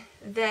finding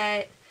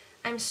that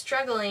I'm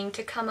struggling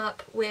to come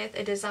up with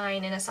a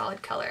design in a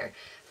solid color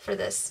for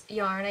this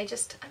yarn. I'm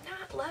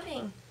not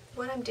loving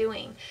what I'm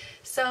doing.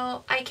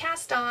 So I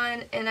cast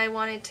on and I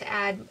wanted to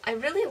add, I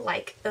really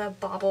like the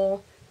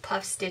bobble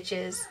puff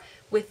stitches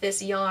with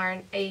this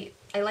yarn. I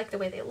like the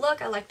way they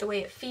look, I like the way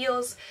it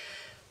feels,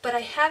 but I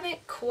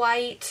haven't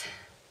quite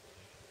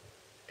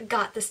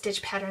got the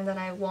stitch pattern that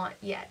I want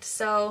yet.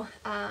 So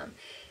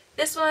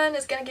this one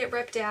is going to get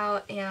ripped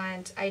out,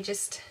 and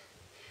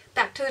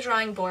back to the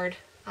drawing board.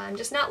 I'm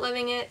just not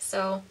loving it,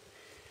 so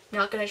I'm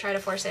not going to try to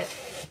force it.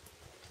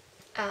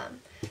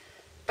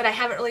 But I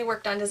haven't really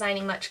worked on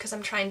designing much because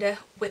I'm trying to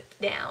whip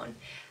down.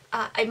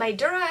 My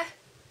Dura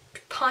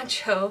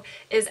poncho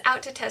is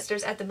out to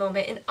testers at the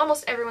moment, and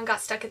almost everyone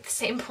got stuck at the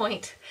same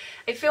point.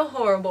 I feel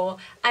horrible.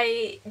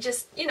 I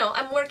just, you know,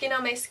 I'm working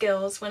on my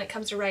skills when it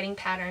comes to writing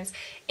patterns,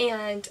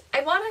 and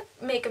I want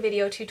to make a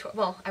video tutorial.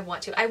 Well,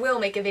 I will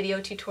make a video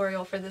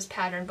tutorial for this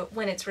pattern, but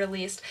when it's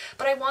released.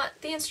 But I want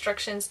the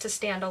instructions to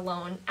stand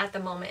alone at the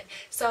moment,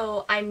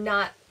 so I'm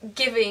not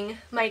giving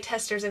my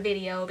testers a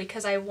video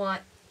because I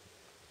want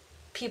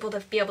people to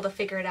be able to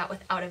figure it out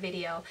without a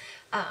video.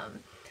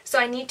 So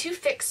I need to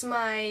fix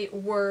my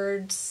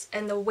words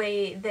and the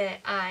way that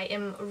I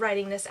am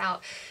writing this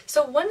out.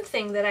 So one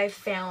thing that I've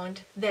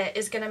found that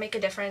is going to make a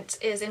difference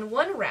is in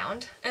one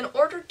round, in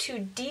order to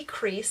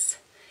decrease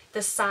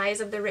the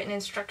size of the written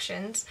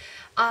instructions,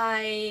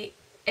 and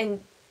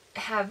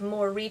have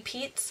more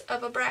repeats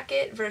of a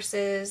bracket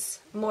versus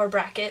more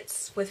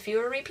brackets with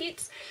fewer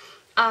repeats,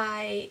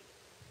 I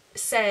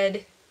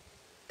said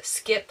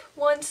skip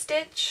one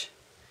stitch,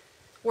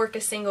 work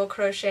a single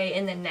crochet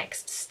in the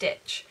next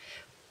stitch.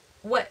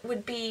 What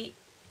would be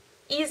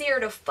easier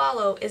to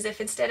follow is if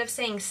instead of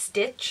saying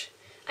stitch,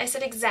 I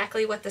said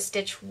exactly what the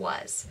stitch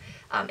was.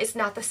 It's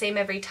not the same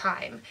every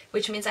time,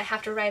 which means I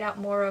have to write out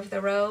more of the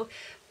row,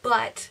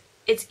 but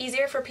it's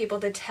easier for people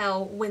to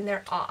tell when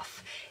they're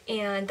off,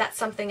 and that's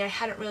something I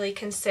hadn't really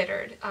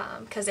considered,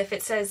 because if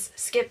it says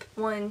skip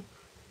one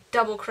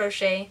double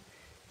crochet,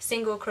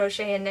 single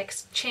crochet, and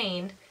next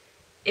chain,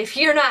 if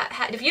you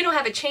don't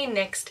have a chain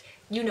next,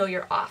 you know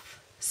you're off.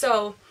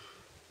 So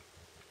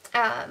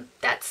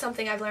that's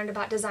something I've learned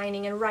about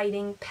designing and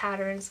writing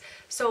patterns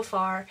so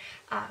far.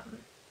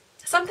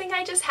 Something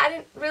I just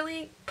hadn't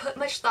really put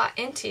much thought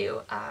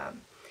into.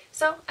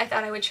 So I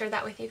thought I would share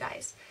that with you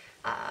guys.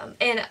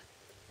 And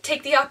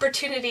take the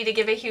opportunity to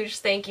give a huge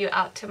thank you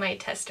out to my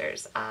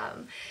testers.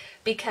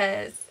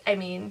 Because, I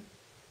mean,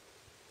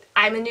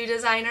 I'm a new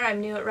designer,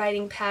 I'm new at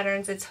writing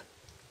patterns, it's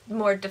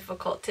more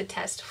difficult to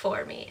test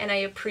for me, and I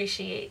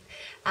appreciate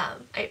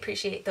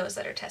those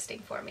that are testing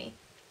for me.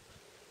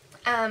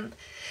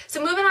 So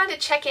moving on to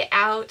check it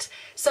out.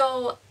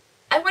 So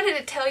I wanted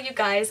to tell you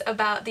guys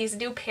about these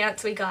new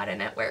pants we got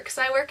in at work.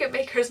 So I work at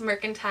Baker's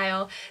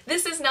Mercantile.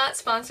 This is not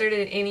sponsored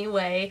in any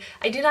way.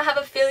 I do not have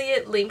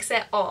affiliate links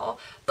at all,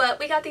 but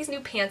we got these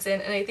new pants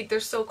in and I think they're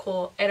so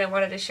cool and I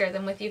wanted to share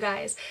them with you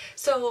guys.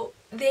 So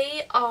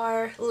they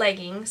are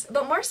leggings,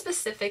 but more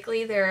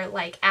specifically they're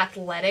like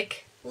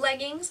athletic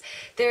leggings.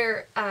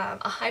 They're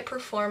a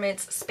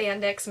high-performance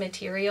spandex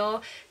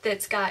material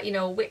that's got, you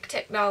know, wick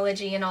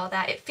technology and all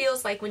that. It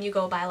feels like when you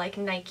go buy like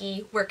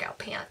Nike workout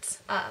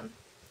pants,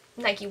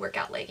 Nike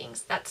workout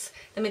leggings.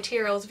 The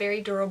material is very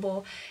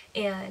durable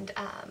and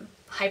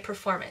high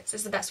performance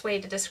is the best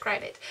way to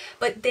describe it.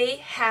 But they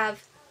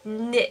have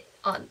knit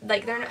on,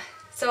 like they're not,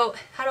 so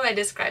how do I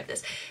describe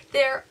this?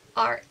 There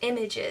are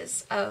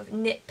images of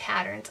knit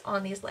patterns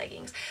on these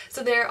leggings.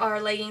 So there are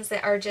leggings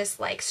that are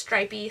just like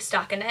stripy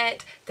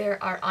stockinette,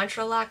 there are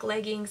entrelac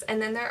leggings, and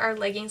then there are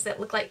leggings that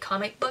look like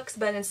comic books,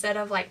 but instead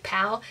of like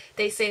pal,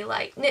 they say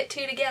like knit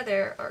two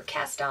together or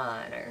cast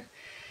on or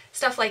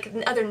stuff like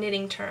other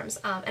knitting terms.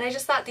 And I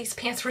just thought these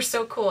pants were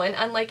so cool and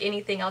unlike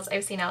anything else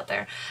I've seen out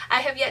there.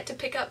 I have yet to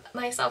pick up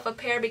myself a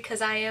pair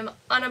because I am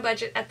on a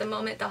budget at the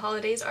moment. The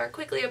holidays are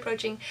quickly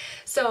approaching,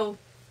 so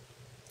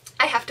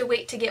I have to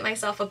wait to get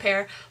myself a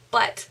pair,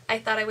 but I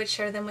thought I would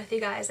share them with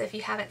you guys if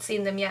you haven't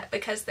seen them yet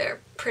because they're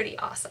pretty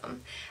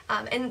awesome.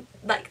 And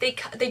like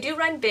they do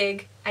run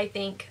big, I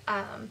think.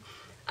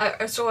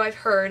 So I've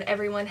heard,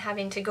 everyone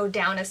having to go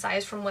down a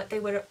size from what they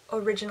would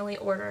originally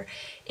order.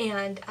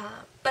 And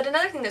but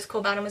another thing that's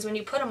cool about them is when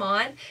you put them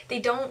on, they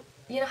don't,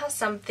 you know how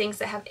some things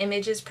that have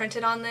images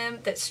printed on them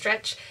that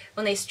stretch,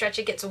 when they stretch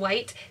it gets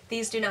white?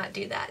 These do not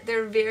do that.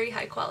 They're very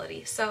high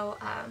quality. So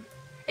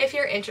if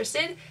you're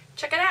interested,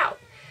 check it out.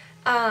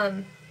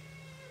 That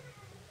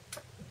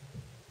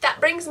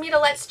brings me to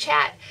Let's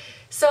Chat.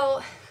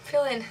 So,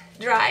 feeling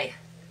dry.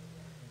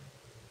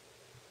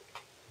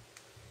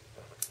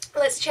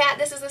 Let's Chat.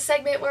 This is the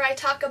segment where I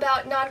talk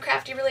about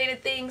non-crafty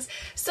related things.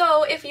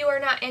 So if you are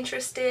not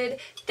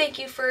interested, thank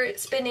you for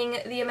spending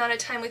the amount of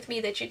time with me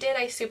that you did.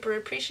 I super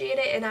appreciate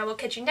it, and I will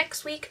catch you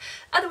next week.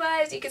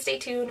 Otherwise, you can stay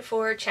tuned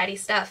for chatty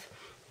stuff.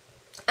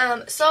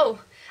 So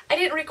I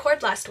didn't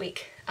record last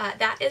week.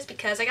 That is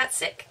because I got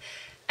sick.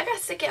 I got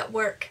sick at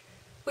work,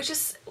 which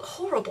is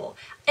horrible.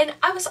 And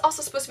I was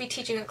also supposed to be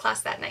teaching a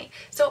class that night.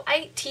 So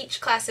I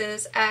teach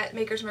classes at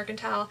Maker's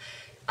Mercantile,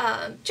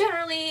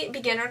 generally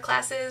beginner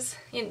classes,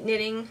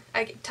 knitting.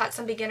 I taught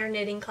some beginner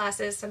knitting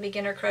classes, some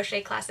beginner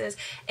crochet classes,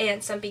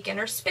 and some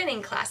beginner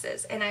spinning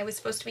classes. And I was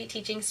supposed to be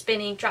teaching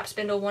spinning, drop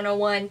spindle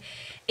 101,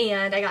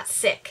 and I got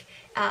sick.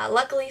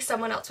 Luckily,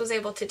 someone else was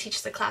able to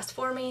teach the class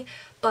for me,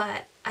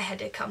 but I had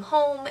to come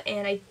home,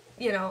 and I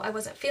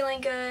wasn't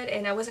feeling good,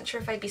 and I wasn't sure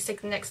if I'd be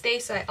sick the next day,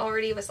 so I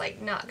already was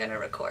like not gonna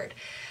record.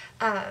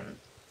 I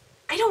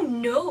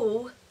don't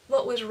know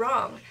what was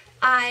wrong.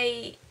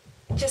 I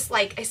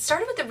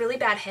started with a really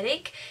bad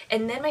headache,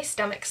 and then my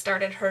stomach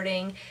started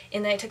hurting,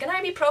 and then I took an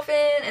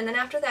ibuprofen, and then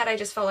after that I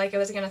just felt like I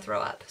was gonna throw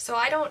up. So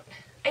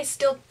I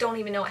still don't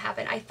even know what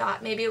happened. I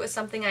thought maybe it was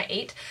something I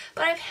ate,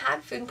 but I've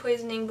had food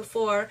poisoning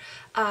before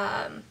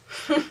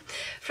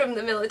from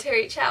the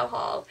military chow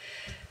hall.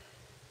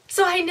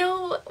 So I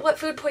know what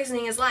food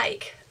poisoning is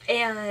like,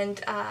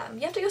 and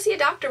you have to go see a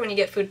doctor when you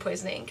get food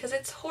poisoning because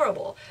it's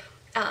horrible.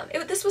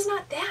 This was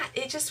not that.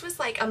 It just was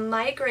like a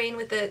migraine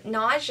with the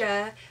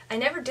nausea. I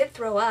never did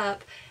throw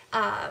up.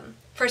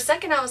 For a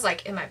second I was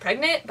like, am I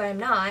pregnant? But I'm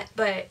not.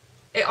 But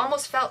it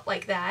almost felt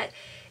like that.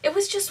 It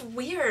was just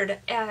weird.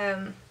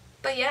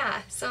 But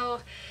yeah,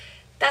 so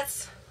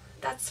that's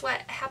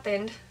what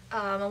happened,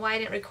 and why I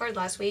didn't record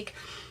last week.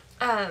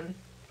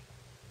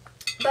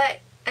 But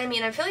I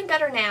mean, I'm feeling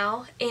better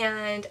now,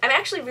 and I'm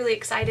actually really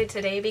excited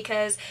today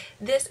because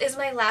this is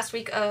my last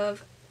week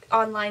of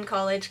online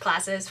college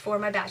classes for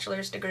my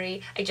bachelor's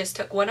degree. I just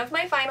took one of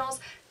my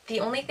finals. The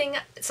only thing,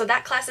 so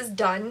that class is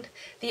done.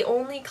 The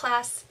only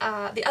class,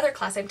 the other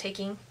class I'm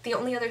taking, the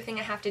only other thing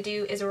I have to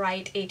do is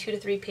write a 2 to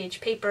 3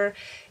 page paper.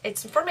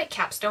 It's for my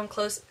capstone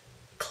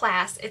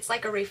class. It's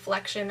like a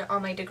reflection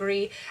on my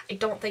degree. I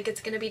don't think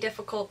it's going to be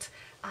difficult.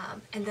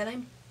 And then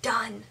I'm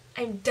done.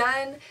 I'm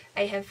done.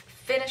 I have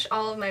finished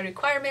all of my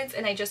requirements,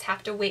 and I just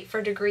have to wait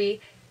for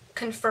degree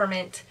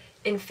conferment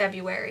in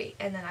February,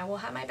 and then I will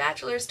have my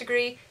bachelor's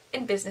degree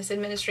in business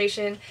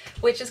administration,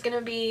 which is going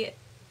to be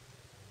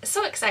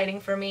so exciting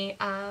for me.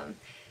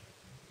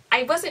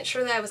 I wasn't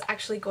sure that I was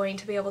actually going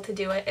to be able to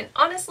do it, and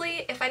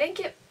honestly, if I didn't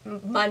get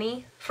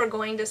money for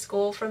going to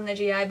school from the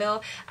GI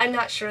Bill, I'm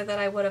not sure that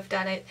I would have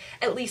done it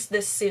at least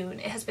this soon.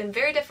 It has been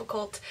very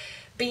difficult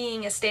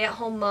being a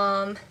stay-at-home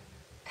mom,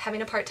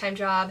 having a part-time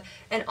job,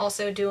 and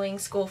also doing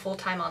school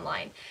full-time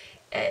online.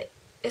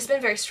 It's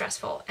been very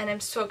stressful, and I'm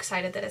so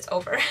excited that it's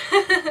over.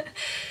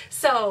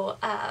 So,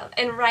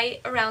 and right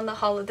around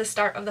the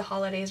start of the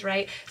holidays,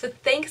 right? So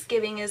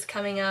Thanksgiving is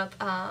coming up.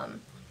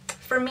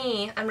 For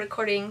me, I'm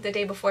recording the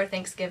day before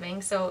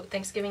Thanksgiving, so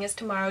Thanksgiving is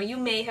tomorrow. You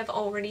may have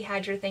already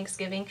had your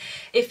Thanksgiving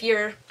if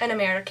you're an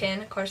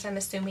American. Of course, I'm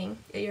assuming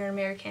you're an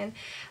American.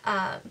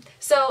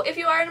 So if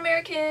you are an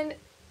American,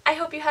 I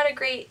hope you had a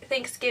great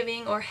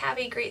Thanksgiving, or have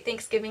a great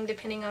Thanksgiving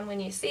depending on when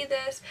you see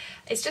this.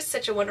 It's just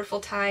such a wonderful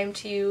time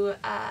to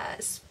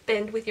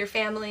spend with your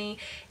family,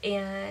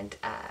 and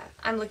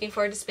I'm looking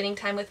forward to spending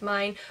time with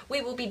mine.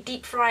 We will be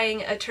deep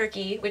frying a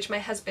turkey, which my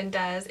husband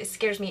does. It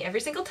scares me every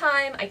single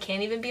time. I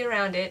can't even be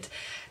around it,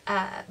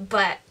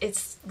 but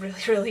it's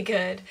really, really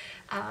good.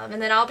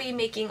 And then I'll be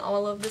making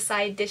all of the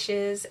side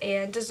dishes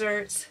and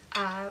desserts.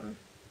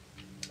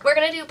 We're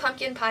going to do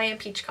pumpkin pie and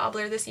peach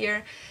cobbler this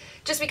year,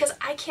 just because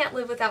I can't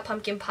live without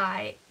pumpkin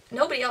pie.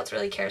 Nobody else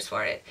really cares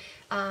for it.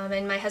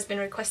 And my husband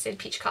requested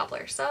peach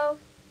cobbler, so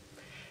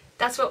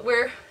that's what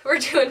we're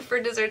doing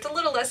for dessert. It's a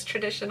little less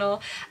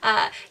traditional.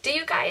 Do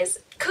you guys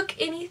cook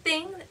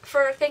anything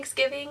for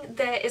Thanksgiving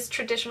that is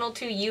traditional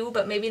to you,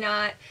 but maybe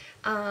not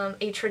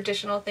a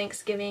traditional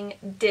Thanksgiving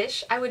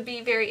dish? I would be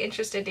very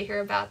interested to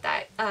hear about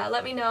that.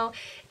 Let me know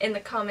in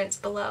the comments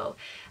below.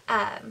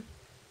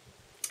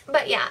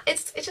 But yeah,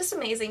 it's just an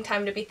amazing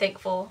time to be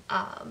thankful,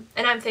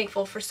 and I'm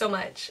thankful for so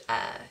much.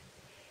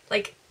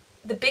 Like,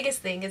 the biggest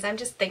thing is I'm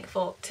just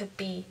thankful to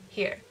be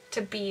here,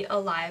 to be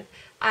alive.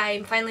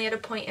 I'm finally at a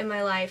point in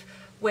my life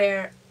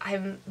where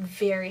I'm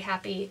very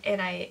happy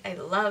and I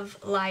love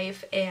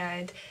life,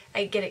 and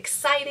I get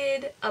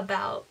excited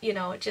about, you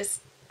know, just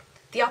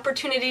the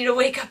opportunity to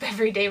wake up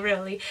every day,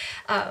 really.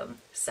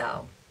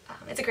 So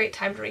it's a great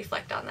time to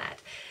reflect on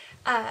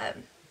that.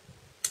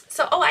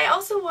 Oh, I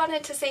also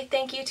wanted to say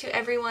thank you to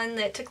everyone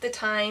that took the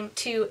time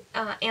to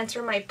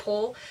answer my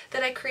poll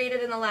that I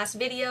created in the last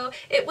video.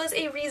 It was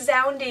a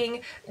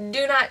resounding,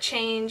 do not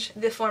change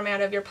the format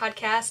of your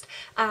podcast,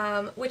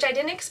 which I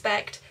didn't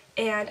expect,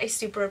 and I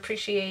super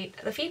appreciate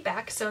the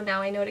feedback, so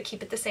now I know to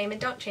keep it the same and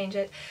don't change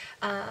it.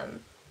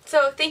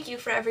 So thank you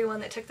for everyone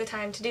that took the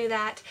time to do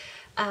that.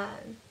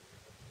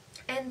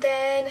 And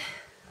then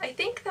I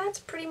think that's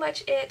pretty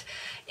much it.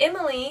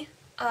 Emily,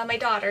 my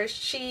daughter,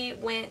 she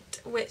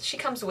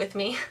comes with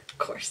me, of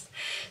course.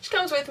 She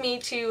comes with me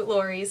to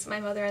Lori's, my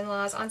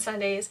mother-in-law's, on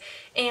Sundays,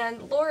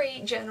 and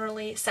Lori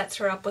generally sets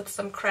her up with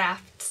some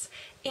crafts.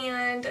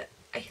 And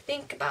I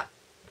think about,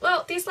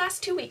 well, these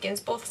last 2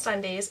 weekends, both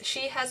Sundays,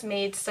 she has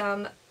made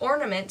some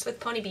ornaments with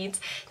pony beads,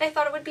 and I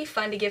thought it would be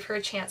fun to give her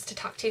a chance to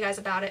talk to you guys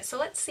about it. So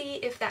let's see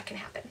if that can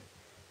happen.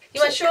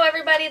 You want to show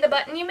everybody the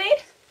button you made?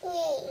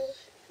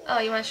 Oh,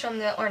 you want to show them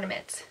the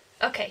ornaments?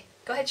 Okay,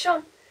 go ahead, show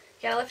them.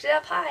 You gotta lift it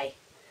up high.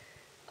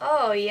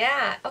 Oh,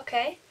 yeah,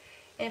 okay.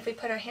 And if we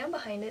put our hand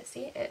behind it,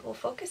 see, it will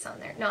focus on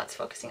there. No, it's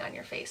focusing on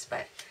your face,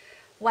 but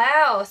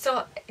wow.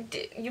 So,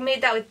 you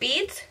made that with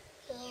beads?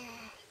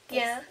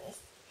 Yeah.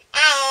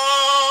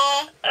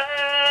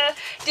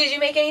 Did you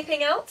make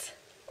anything else?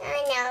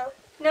 No.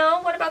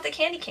 No? What about the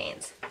candy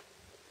canes?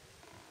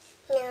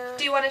 No.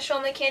 Do you want to show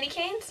them the candy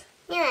canes?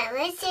 No, I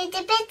want to see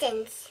the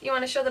buttons. You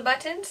want to show the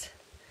buttons?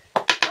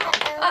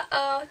 Uh-oh.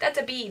 Uh-oh, that's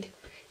a bead.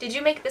 Did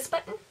you make this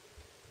button?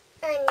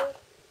 No.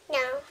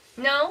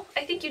 No?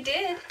 I think you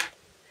did.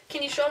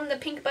 Can you show them the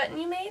pink button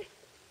you made?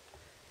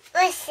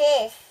 What's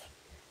this?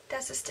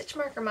 That's a stitch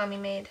marker Mommy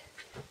made.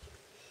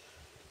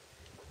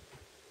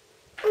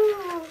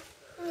 Ooh,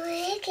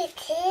 look at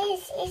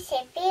this. It's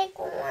a big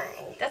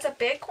one. That's a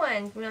big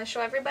one. You want to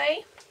show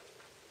everybody?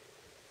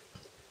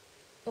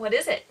 What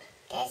is it?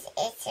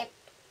 It's a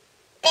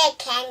big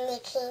candy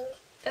cane.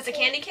 That's a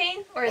candy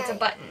cane? Or it's a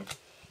button?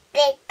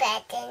 Big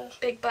button.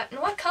 Big button.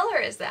 What color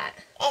is that?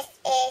 It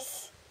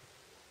is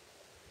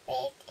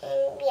red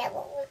and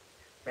yellow.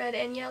 Red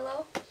and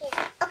yellow?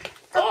 Yeah.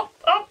 Oh,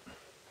 oh.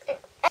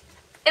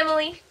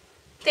 Emily,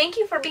 thank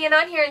you for being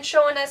on here and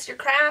showing us your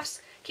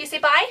crafts. Can you say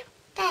bye?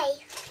 Bye.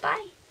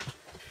 Bye.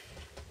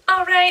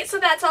 Alright, so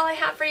that's all I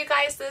have for you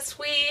guys this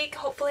week.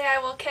 Hopefully I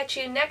will catch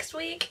you next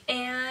week.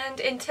 And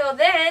until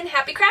then,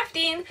 happy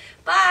crafting.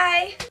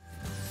 Bye.